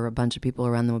us or a bunch of people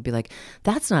around them would be like,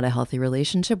 that's not a healthy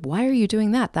relationship, why are you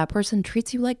doing that? That person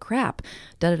treats you like crap,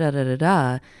 da da da da da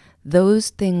da.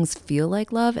 Those things feel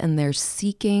like love, and they're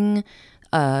seeking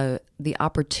the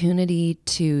opportunity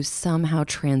to somehow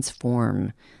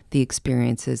transform the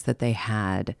experiences that they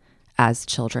had as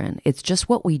children. It's just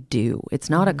what we do. It's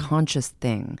not a conscious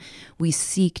thing. We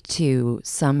seek to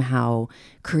somehow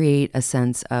create a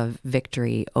sense of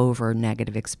victory over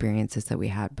negative experiences that we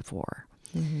had before.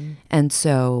 And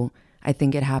so I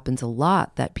think it happens a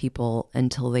lot that people,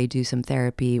 until they do some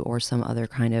therapy or some other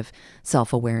kind of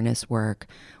self-awareness work,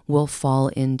 will fall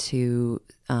into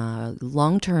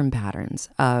long-term patterns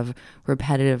of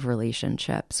repetitive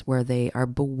relationships where they are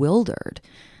bewildered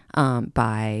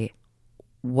by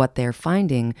what they're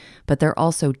finding, but they're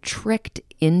also tricked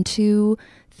into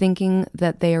thinking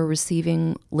that they are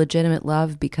receiving legitimate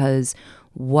love because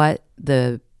what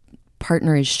the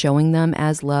partner is showing them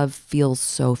as love feels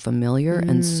so familiar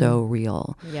and so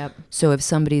real. Yep. So if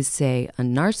somebody's, say, a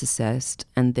narcissist,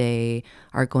 and they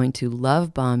are going to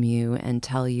love bomb you and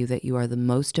tell you that you are the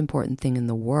most important thing in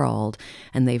the world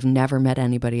and they've never met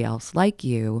anybody else like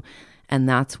you, and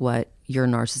that's what your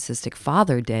narcissistic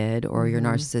father did or your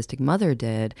narcissistic mother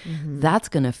did, that's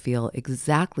going to feel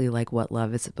exactly like what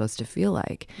love is supposed to feel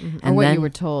like. And what you were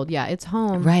told. Yeah, it's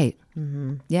home. Right.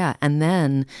 Yeah. And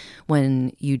then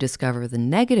when you discover the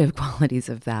negative qualities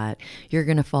of that, you're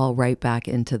going to fall right back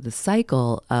into the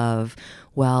cycle of,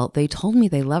 well, they told me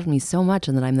they loved me so much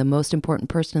and that I'm the most important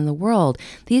person in the world.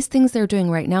 These things they're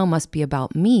doing right now must be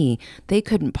about me. They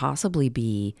couldn't possibly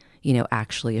be, you know,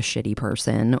 actually a shitty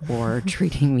person or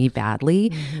treating me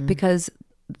badly, because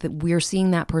we're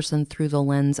seeing that person through the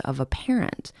lens of a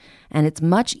parent. And it's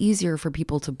much easier for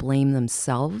people to blame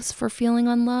themselves for feeling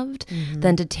unloved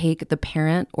than to take the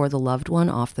parent or the loved one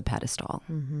off the pedestal.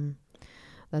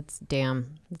 That's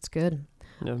good.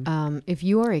 Yeah. If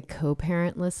you are a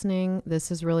co-parent listening, this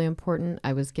is really important.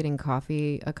 I was getting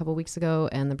coffee a couple weeks ago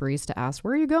and the barista asked,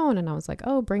 "Where are you going?" And I was like,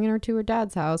 "Oh, bringing her to her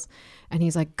dad's house." And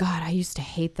he's like, "God, I used to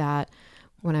hate that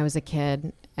when I was a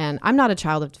kid." And I'm not a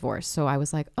child of divorce. So I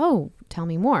was like, "Oh, tell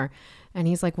me more." And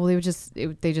he's like, "Well, they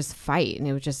just fight." And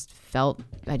I just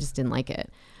didn't like it.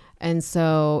 And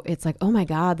so it's like, oh my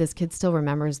God, this kid still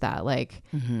remembers that. Like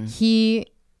he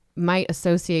might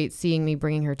associate seeing me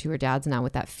bringing her to her dad's now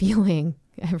with that feeling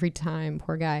every time,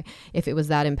 poor guy, if it was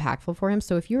that impactful for him.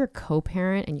 So if you're a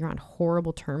co-parent and you're on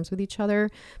horrible terms with each other,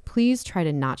 please try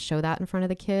to not show that in front of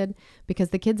the kid,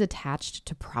 because the kid's attached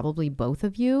to probably both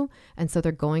of you. And so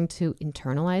they're going to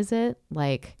internalize it.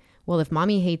 Like, well, if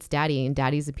mommy hates daddy and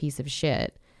daddy's a piece of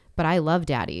shit, but I love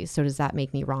daddy, so does that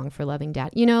make me wrong for loving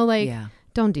dad? You know, like,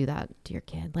 don't do that to your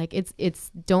kid. Like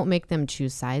it's don't make them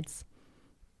choose sides.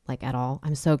 Like at all.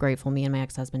 I'm so grateful me and my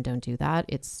ex-husband don't do that.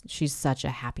 She's such a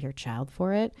happier child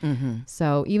for it.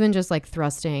 So even just like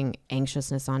thrusting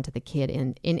anxiousness onto the kid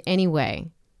in any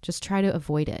way, just try to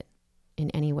avoid it in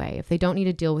any way. If they don't need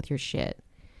to deal with your shit,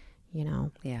 you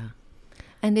know? Yeah.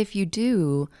 And if you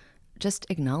do, just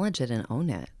acknowledge it and own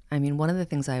it. I mean, one of the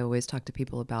things I always talk to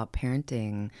people about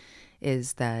parenting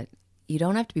is that you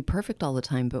don't have to be perfect all the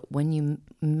time, but when you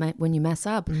mess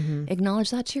up,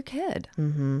 acknowledge that to your kid.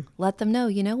 Let them know,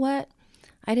 you know what?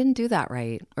 I didn't do that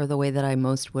right, or the way that I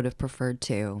most would have preferred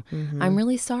to. I'm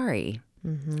really sorry.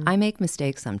 I make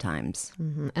mistakes sometimes.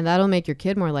 And that'll make your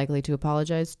kid more likely to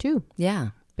apologize too. Yeah.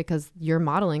 Because you're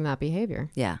modeling that behavior.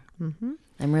 Yeah. I'm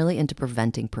really into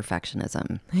preventing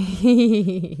perfectionism.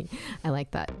 I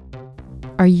like that.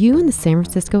 Are you in the San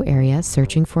Francisco area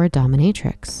searching for a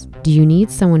dominatrix? Do you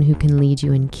need someone who can lead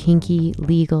you in kinky,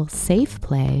 legal, safe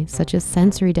play, such as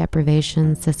sensory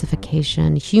deprivation,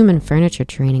 sissification, human furniture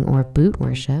training, or boot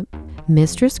worship?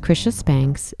 Mistress Krisha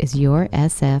Spanks is your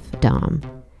SF Dom.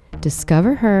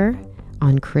 Discover her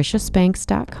on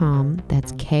KrishaSpanks.com,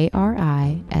 that's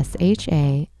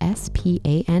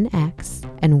KrishaSpanx,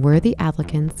 and worthy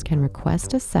applicants can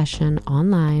request a session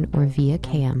online or via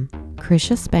CAM.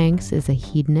 Krisha Spanks is a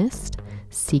hedonist,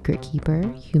 secret keeper,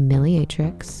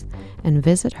 humiliatrix, and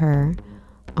visit her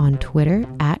on Twitter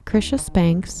at Krisha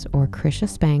Spanks or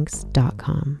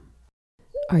KrishaSpanks.com.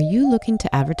 Are you looking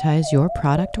to advertise your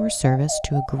product or service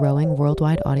to a growing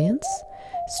worldwide audience?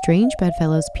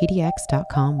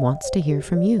 StrangeBedfellowsPDX.com wants to hear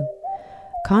from you.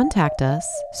 Contact us,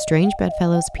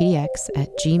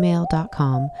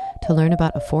 strangebedfellowspdx@gmail.com, to learn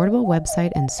about affordable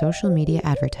website and social media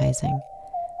advertising.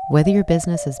 Whether your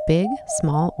business is big,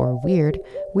 small, or weird,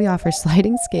 we offer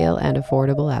sliding scale and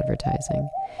affordable advertising.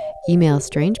 Email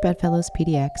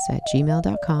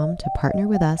strangebedfellowspdx@gmail.com to partner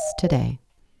with us today.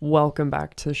 Welcome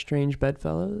back to Strange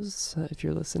Bedfellows. If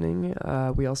you're listening,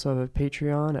 we also have a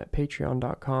Patreon at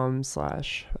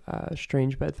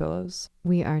patreon.com/strangebedfellows.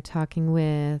 We are talking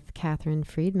with Catherine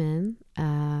Friedman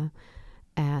at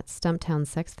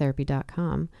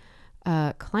stumptownsextherapy.com.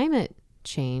 Climate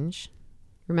change.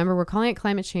 Remember, we're calling it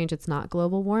climate change. It's not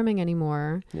global warming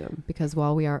anymore. Yeah. Because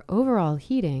while we are overall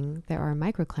heating, there are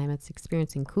microclimates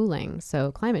experiencing cooling.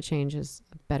 So climate change is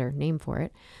a better name for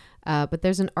it. But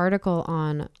there's an article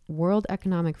on World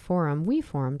Economic Forum,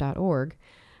 weforum.org,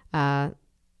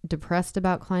 depressed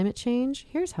about climate change.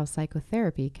 Here's how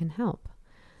psychotherapy can help.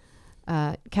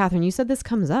 Catherine, you said this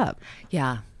comes up.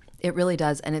 Yeah, it really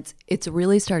does. And it's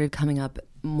really started coming up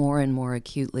more and more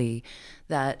acutely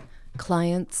that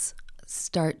clients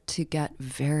start to get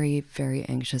very, very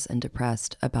anxious and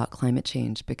depressed about climate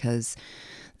change because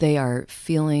they are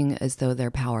feeling as though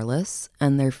they're powerless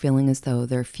and they're feeling as though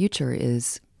their future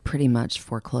is pretty much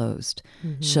foreclosed.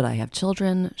 Mm-hmm. Should I have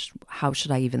children? How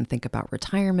should I even think about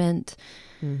retirement?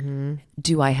 Mm-hmm.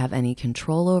 Do I have any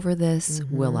control over this?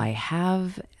 Mm-hmm. Will I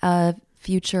have a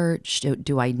future?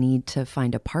 Do I need to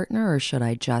find a partner, or should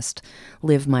I just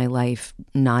live my life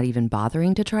not even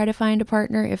bothering to try to find a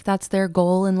partner if that's their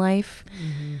goal in life?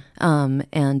 Mm-hmm.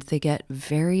 And they get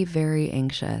very, very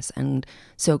anxious. And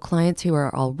so clients who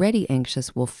are already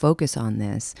anxious will focus on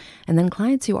this. And then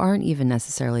clients who aren't even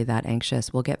necessarily that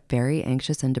anxious will get very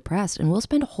anxious and depressed. And we'll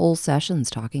spend whole sessions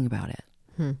talking about it.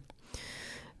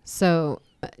 So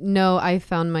no, I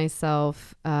found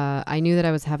myself, I knew that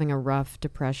I was having a rough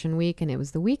depression week, and it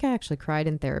was the week I actually cried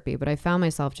in therapy, but I found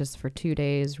myself just for 2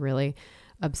 days really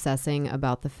obsessing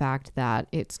about the fact that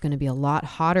it's going to be a lot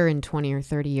hotter in 20 or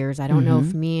 30 years. I don't know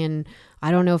if I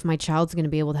don't know if my child's going to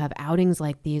be able to have outings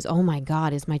like these. Oh my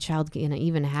God, is my child going to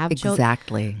even have children?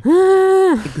 Exactly.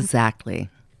 Exactly.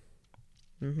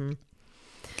 Mm-hmm.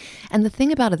 And the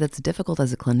thing about it that's difficult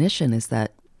as a clinician is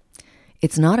that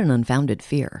it's not an unfounded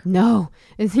fear. No.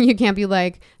 You can't be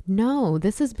like, no,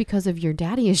 this is because of your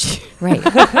daddy issue. Right.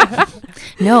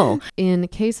 No. In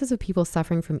cases of people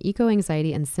suffering from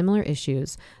eco-anxiety and similar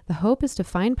issues, the hope is to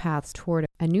find paths toward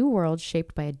a new world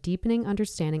shaped by a deepening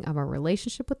understanding of our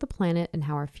relationship with the planet and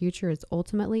how our future is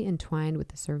ultimately entwined with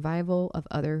the survival of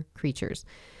other creatures.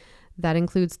 That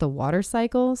includes the water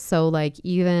cycle. So like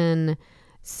even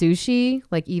sushi,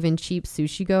 like even cheap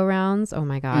sushi go rounds. Oh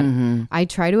my God. Mm-hmm. I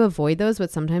try to avoid those, but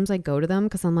sometimes I go to them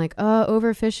because I'm like, oh,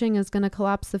 overfishing is going to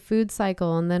collapse the food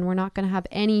cycle and then we're not going to have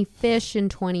any fish in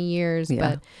 20 years.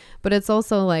 Yeah. But it's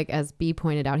also like, as B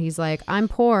pointed out, he's like, I'm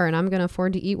poor and I'm going to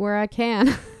afford to eat where I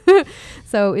can.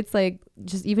 So it's like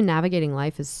just even navigating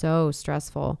life is so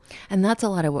stressful. And that's a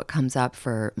lot of what comes up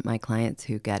for my clients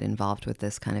who get involved with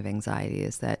this kind of anxiety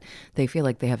is that they feel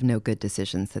like they have no good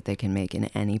decisions that they can make in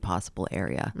any possible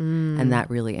area. And that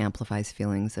really amplifies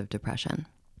feelings of depression.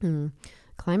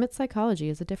 Climate psychology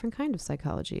is a different kind of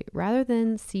psychology. Rather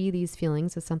than see these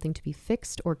feelings as something to be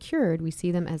fixed or cured, we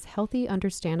see them as healthy,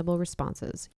 understandable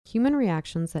responses, human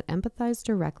reactions that empathize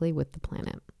directly with the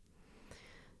planet.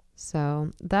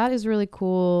 So that is really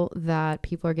cool that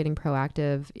people are getting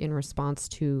proactive in response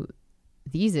to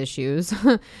these issues.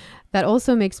 That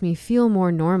also makes me feel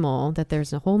more normal that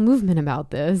there's a whole movement about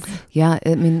this. Yeah,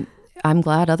 I mean, I'm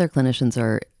glad other clinicians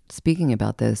are speaking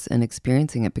about this and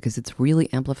experiencing it because it's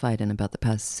really amplified in about the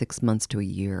past 6 months to a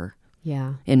year.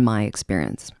 Yeah. In my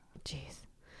experience. Jeez.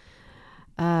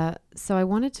 So I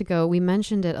wanted to go, we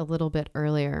mentioned it a little bit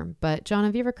earlier, but John,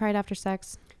 have you ever cried after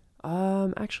sex?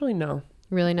 Actually, no.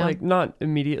 Really? No? Like, not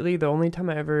immediately. The only time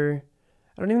I don't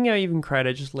even think I even cried.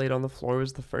 I just laid on the floor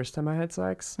was the first time I had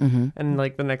sex. Mm-hmm. And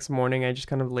like the next morning, I just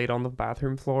kind of laid on the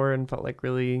bathroom floor and felt like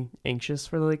really anxious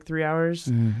for like 3 hours.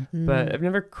 Mm-hmm. But I've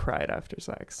never cried after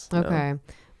sex. Okay. No.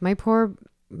 My poor,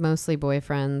 mostly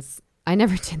boyfriends, I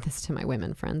never did this to my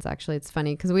women friends, actually. It's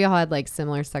funny because we all had like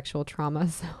similar sexual trauma.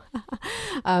 So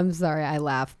I'm sorry, I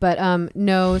laugh. But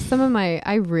no,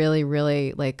 I really,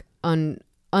 really like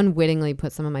unwittingly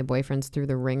put some of my boyfriends through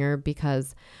the ringer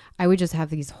because I would just have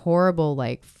these horrible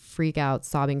like freak out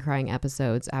sobbing crying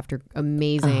episodes after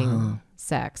amazing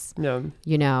sex. Yeah.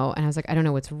 You know, and I was like, I don't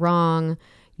know what's wrong.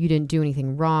 You didn't do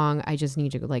anything wrong. I just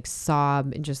need you to like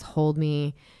sob and just hold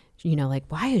me. You know, like,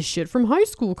 why is shit from high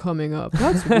school coming up?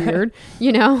 That's weird.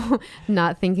 You know,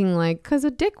 not thinking like, because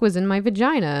a dick was in my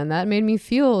vagina and that made me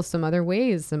feel some other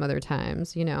ways some other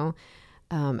times, you know.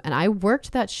 And I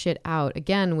worked that shit out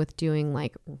again with doing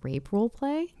like rape role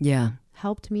play. Yeah.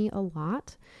 Helped me a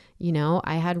lot. You know,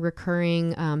 I had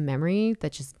recurring memory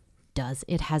that just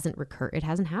it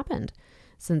hasn't happened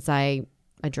since I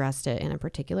addressed it in a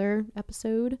particular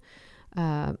episode.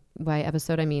 By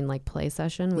episode, I mean like play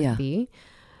session with B.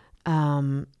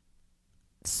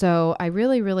 So I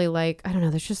really, really like, I don't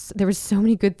know, there was so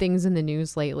many good things in the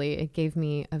news lately. It gave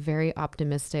me a very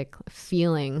optimistic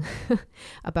feeling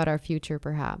about our future,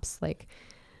 perhaps. Like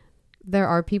there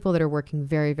are people that are working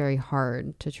very, very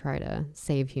hard to try to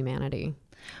save humanity.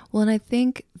 Well, and I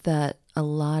think that a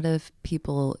lot of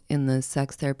people in the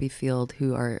sex therapy field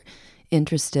who are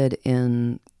interested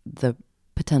in the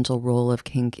potential role of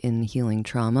kink in healing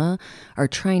trauma are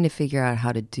trying to figure out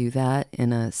how to do that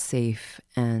in a safe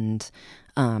and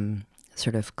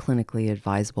sort of clinically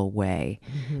advisable way,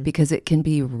 because it can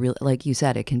be real, like you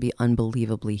said, it can be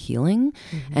unbelievably healing,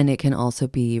 and it can also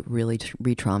be really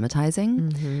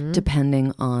re-traumatizing,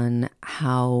 depending on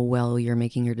how well you're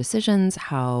making your decisions,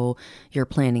 how you're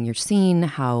planning your scene,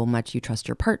 how much you trust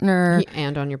your partner,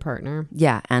 and on your partner.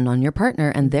 Yeah, and on your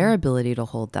partner and their ability to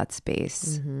hold that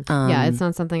space. Yeah, it's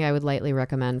not something I would lightly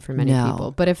recommend for many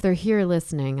people, but if they're here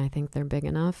listening, I think they're big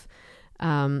enough.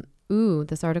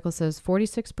 This article says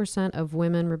 46% of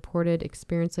women reported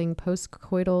experiencing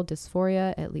postcoital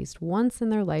dysphoria at least once in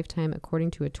their lifetime,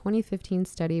 according to a 2015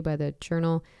 study by the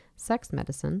journal Sex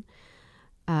Medicine.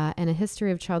 And a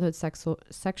history of childhood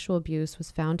sexual abuse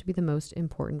was found to be the most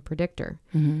important predictor.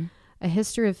 A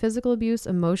history of physical abuse,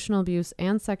 emotional abuse,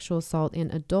 and sexual assault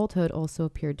in adulthood also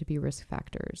appeared to be risk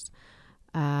factors.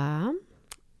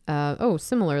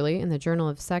 Similarly, in the Journal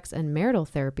of Sex and Marital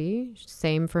Therapy,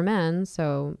 same for men.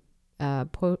 So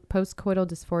postcoital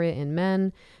dysphoria in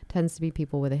men tends to be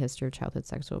people with a history of childhood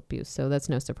sexual abuse. So that's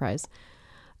no surprise.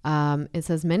 It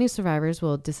says many survivors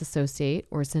will disassociate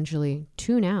or essentially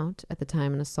tune out at the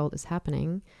time an assault is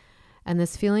happening. And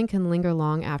this feeling can linger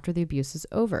long after the abuse is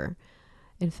over.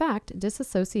 In fact,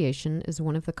 disassociation is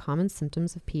one of the common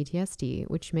symptoms of PTSD,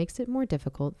 which makes it more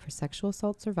difficult for sexual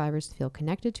assault survivors to feel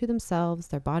connected to themselves,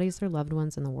 their bodies, their loved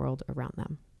ones, and the world around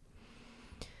them.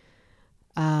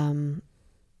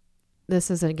 This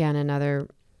is, again, another,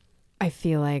 I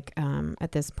feel like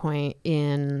at this point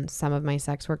in some of my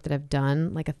sex work that I've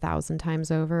done like 1,000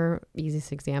 times over,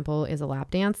 easiest example is a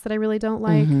lap dance that I really don't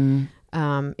like.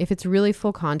 If it's really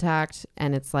full contact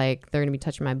and it's like they're going to be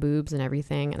touching my boobs and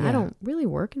everything, and I don't really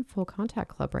work in full contact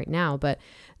club right now, but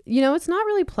it's not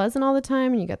really pleasant all the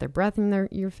time, and you got their breath in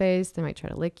your face. They might try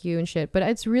to lick you and shit, but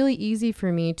it's really easy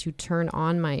for me to turn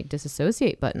on my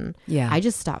disassociate button. I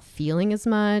just stop feeling as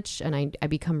much, and I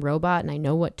become robot, and I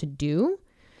know what to do.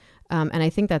 And I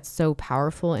think that's so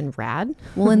powerful and rad.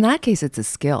 Well, in that case, it's a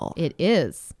skill. It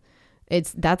is.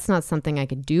 That's not something I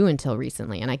could do until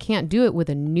recently. And I can't do it with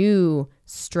a new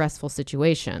stressful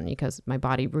situation because my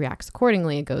body reacts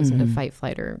accordingly. It goes into fight,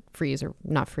 flight, or freeze, or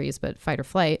not freeze, but fight or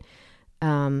flight.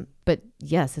 But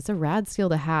yes, it's a rad skill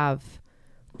to have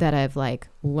that I've like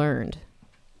learned.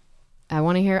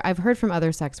 I've heard from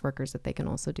other sex workers that they can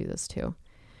also do this too.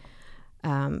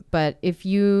 But if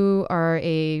you are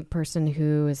a person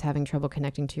who is having trouble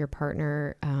connecting to your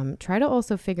partner, try to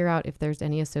also figure out if there's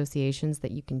any associations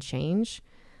that you can change.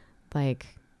 Like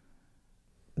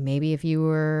maybe if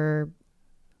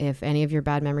any of your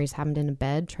bad memories happened in a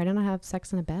bed, try to not have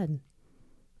sex in a bed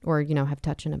or, have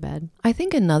touch in a bed. I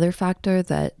think another factor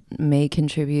that may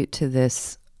contribute to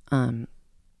this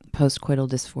postcoital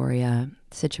dysphoria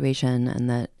situation, and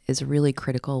that is really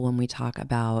critical when we talk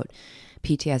about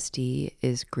PTSD,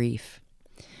 is grief.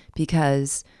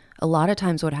 Because a lot of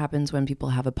times what happens when people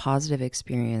have a positive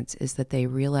experience is that they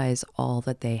realize all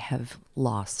that they have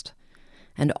lost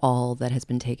and all that has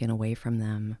been taken away from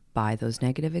them by those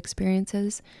negative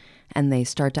experiences. And they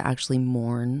start to actually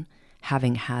mourn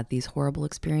having had these horrible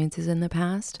experiences in the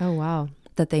past. Oh, wow.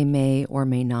 That they may or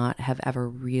may not have ever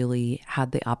really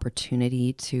had the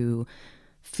opportunity to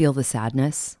feel the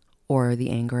sadness or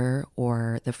the anger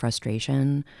or the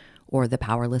frustration or the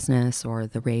powerlessness or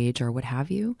the rage or what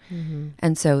have you.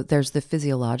 And so there's the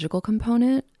physiological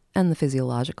component and the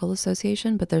physiological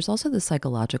association, but there's also the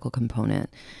psychological component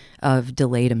of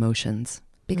delayed emotions.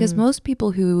 Because most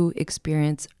people who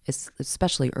experience,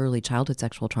 especially early childhood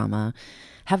sexual trauma,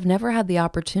 have never had the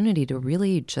opportunity to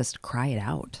really just cry it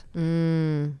out.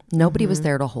 Nobody was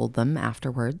there to hold them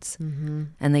afterwards.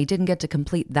 And they didn't get to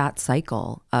complete that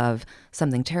cycle of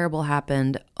something terrible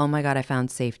happened. Oh my God, I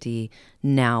found safety.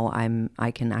 Now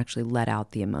I can actually let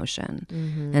out the emotion.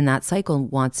 And that cycle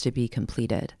wants to be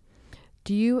completed.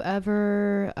 Do you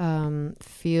ever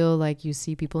feel like you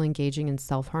see people engaging in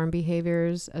self-harm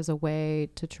behaviors as a way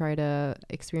to try to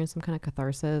experience some kind of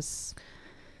catharsis?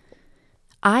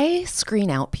 I screen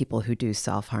out people who do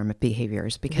self-harm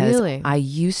behaviors because Really? I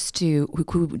used to,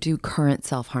 who do current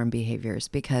self-harm behaviors,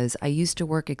 because I used to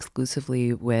work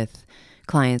exclusively with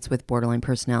clients with borderline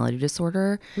personality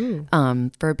disorder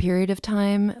for a period of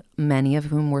time, many of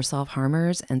whom were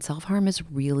self-harmers. And self-harm is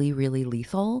really, really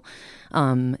lethal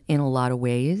in a lot of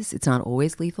ways. It's not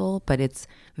always lethal, but it's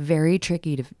very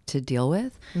tricky to deal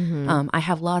with. I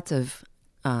have lots of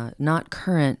not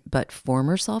current, but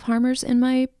former self-harmers in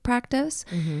my practice.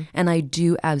 And I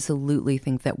do absolutely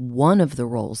think that one of the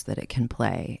roles that it can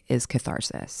play is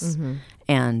catharsis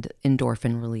and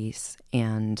endorphin release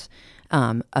and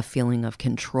a feeling of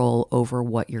control over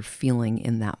what you're feeling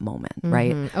in that moment,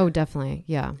 right? Oh, definitely.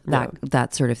 Yeah.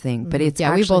 That sort of thing. But it's we've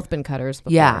actually, both been cutters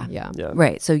before. Yeah. Yeah.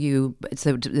 Right. So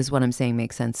is what I'm saying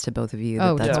makes sense to both of you.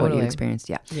 Oh, That's what you totally. experienced.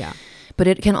 Yeah. Yeah. But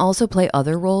it can also play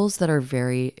other roles that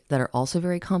are also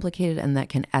very complicated and that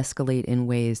can escalate in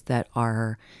ways that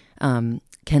are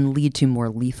can lead to more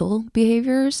lethal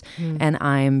behaviors. And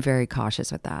I'm very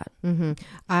cautious with that.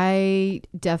 I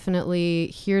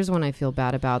definitely, here's when I feel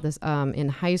bad about this. In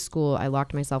high school, I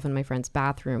locked myself in my friend's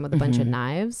bathroom with a bunch of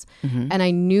knives, and I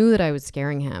knew that I was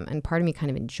scaring him, and part of me kind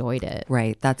of enjoyed it.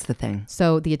 Right. That's the thing.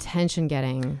 So the attention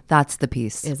getting That's the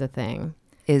piece. is a thing.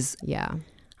 Yeah.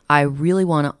 I really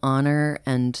want to honor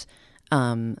and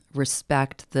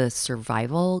respect the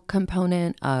survival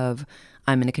component of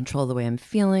I'm going to control the way I'm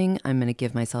feeling. I'm going to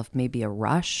give myself maybe a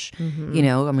rush. You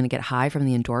know, I'm going to get high from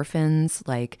the endorphins,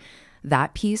 like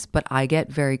that piece. But I get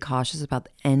very cautious about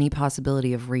any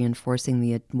possibility of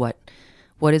reinforcing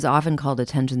what is often called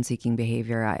attention-seeking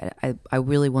behavior. I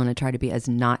really want to try to be as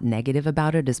not negative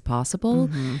about it as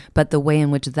possible, but the way in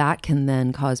which that can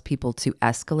then cause people to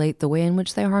escalate the way in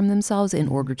which they harm themselves in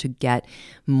order to get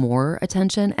more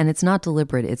attention. And it's not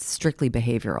deliberate, it's strictly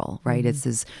behavioral, right? It's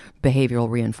this behavioral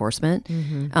reinforcement.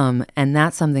 And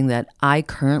that's something that I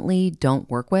currently don't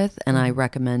work with, and I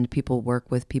recommend people work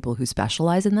with people who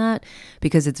specialize in that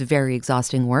because it's very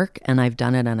exhausting work, and I've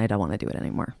done it and I don't want to do it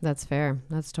anymore. That's fair.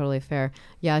 That's totally fair.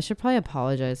 Yeah, I should probably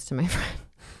apologize to my friend.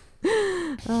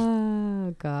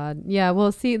 Oh, God. Yeah,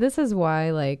 well, see, this is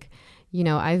why, like, you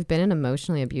know, I've been an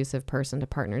emotionally abusive person to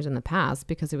partners in the past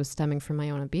because it was stemming from my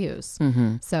own abuse.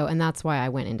 So, and that's why I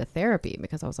went into therapy,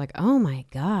 because I was like, oh my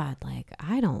God, like,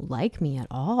 I don't like me at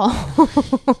all.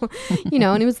 You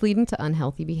know, and it was leading to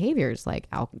unhealthy behaviors like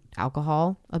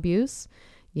alcohol abuse,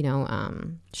 you know,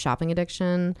 shopping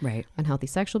addiction, Right. unhealthy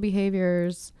sexual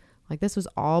behaviors. Like, this was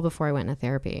all before I went into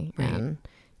therapy. Right. And,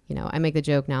 you know, I make the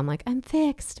joke now, I'm like, I'm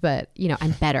fixed, but, you know,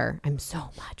 I'm better. I'm so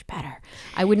much better.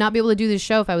 I would not be able to do this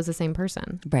show if I was the same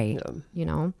person, Right. you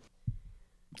know?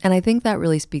 And I think that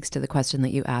really speaks to the question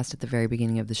that you asked at the very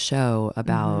beginning of the show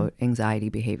about anxiety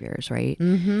behaviors, right?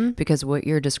 Because what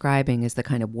you're describing is the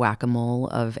kind of whack-a-mole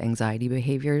of anxiety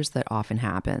behaviors that often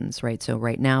happens, right? So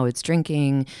right now it's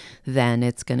drinking, then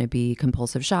it's going to be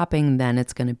compulsive shopping, then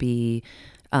it's going to be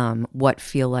what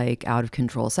feel like out of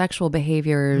control sexual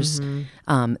behaviors.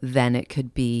 Then it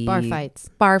could be bar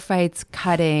fights,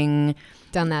 cutting,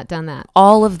 Done that.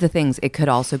 all of the things. It could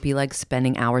also be like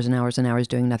spending hours and hours and hours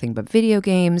doing nothing but video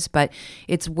games, but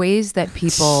it's ways that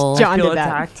people John feel did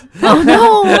that. attacked. Oh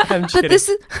no. I'm just But kidding. this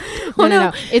is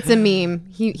No. It's a meme.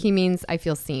 He means I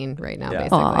feel seen right now, Yeah.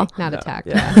 basically, Aw. not attacked.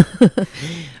 Yeah.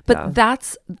 But Yeah.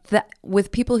 that's that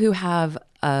with people who have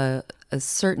a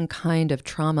certain kind of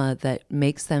trauma that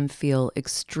makes them feel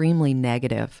extremely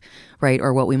negative, right?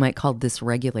 Or what we might call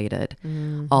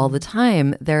dysregulated all the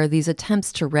time. There are these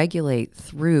attempts to regulate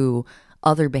through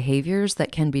other behaviors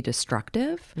that can be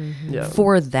destructive Yeah.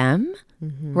 for them.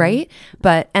 Right.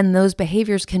 And those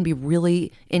behaviors can be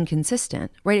really inconsistent,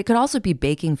 right? It could also be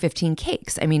baking 15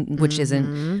 cakes. I mean, which is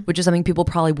something people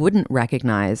probably wouldn't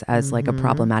recognize as like a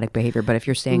problematic behavior. But if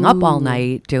you're staying up all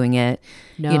night doing it,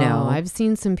 No, you know, I've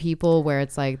seen some people where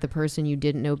it's like the person you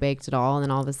didn't know baked at all, and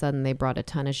then all of a sudden they brought a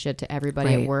ton of shit to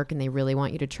everybody Right. at work, and they really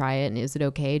want you to try it. And is it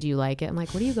okay? Do you like it? I'm like,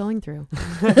 what are you going through?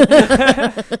 You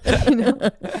know?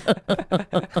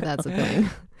 That's a thing.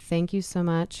 Thank you so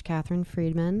much, Catherine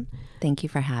Friedman. thank you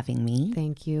for having me.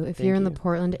 Thank you. If Thank you're in you. the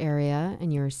Portland area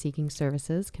and you're seeking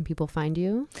services, can people find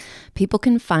you? People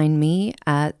can find me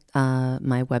at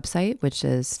my website, which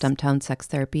is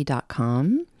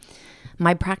stumptownsextherapy.com.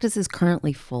 My practice is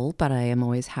currently full, but I am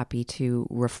always happy to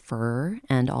refer.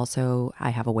 And also I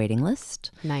have a waiting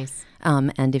list. Nice.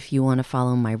 And if you want to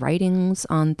follow my writings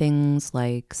on things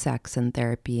like sex and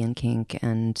therapy and kink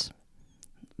and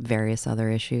various other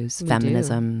issues, We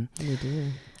feminism, We do.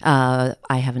 I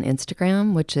have an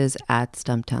Instagram, which is at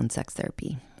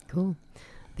stumptownsextherapy. Cool.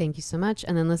 Thank you so much.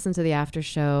 And then listen to the after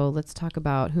show. Let's talk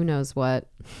about who knows what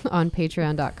on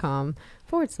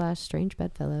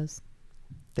patreon.com/strangebedfellows.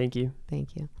 Thank you.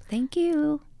 Thank you. Thank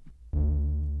you.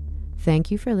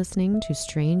 Thank you for listening to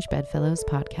Strange Bedfellows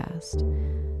podcast.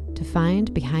 To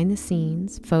find behind the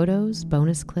scenes, photos,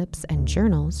 bonus clips, and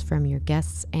journals from your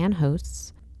guests and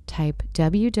hosts, type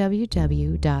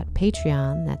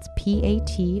www.patreon, that's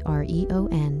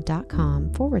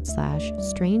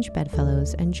patreon.com/Strange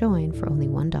Bedfellows and join for only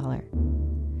 $1.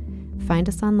 Find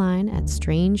us online at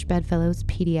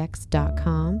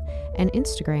strangebedfellowspdx.com and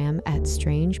Instagram at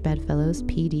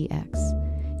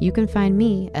strangebedfellowspdx. You can find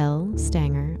me, Elle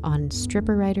Stanger, on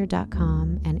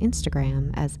stripperwriter.com and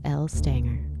Instagram as Elle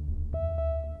Stanger.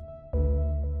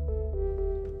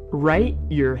 Write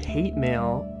your hate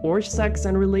mail or sex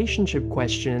and relationship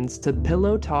questions to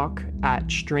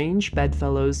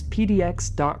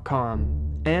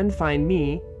pillowtalk@strangebedfellowspdx.com and find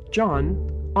me, John,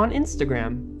 on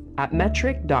Instagram at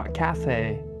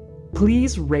metric.cafe.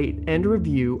 Please rate and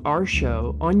review our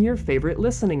show on your favorite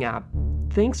listening app.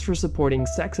 Thanks for supporting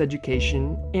sex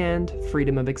education and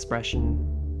freedom of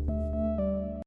expression.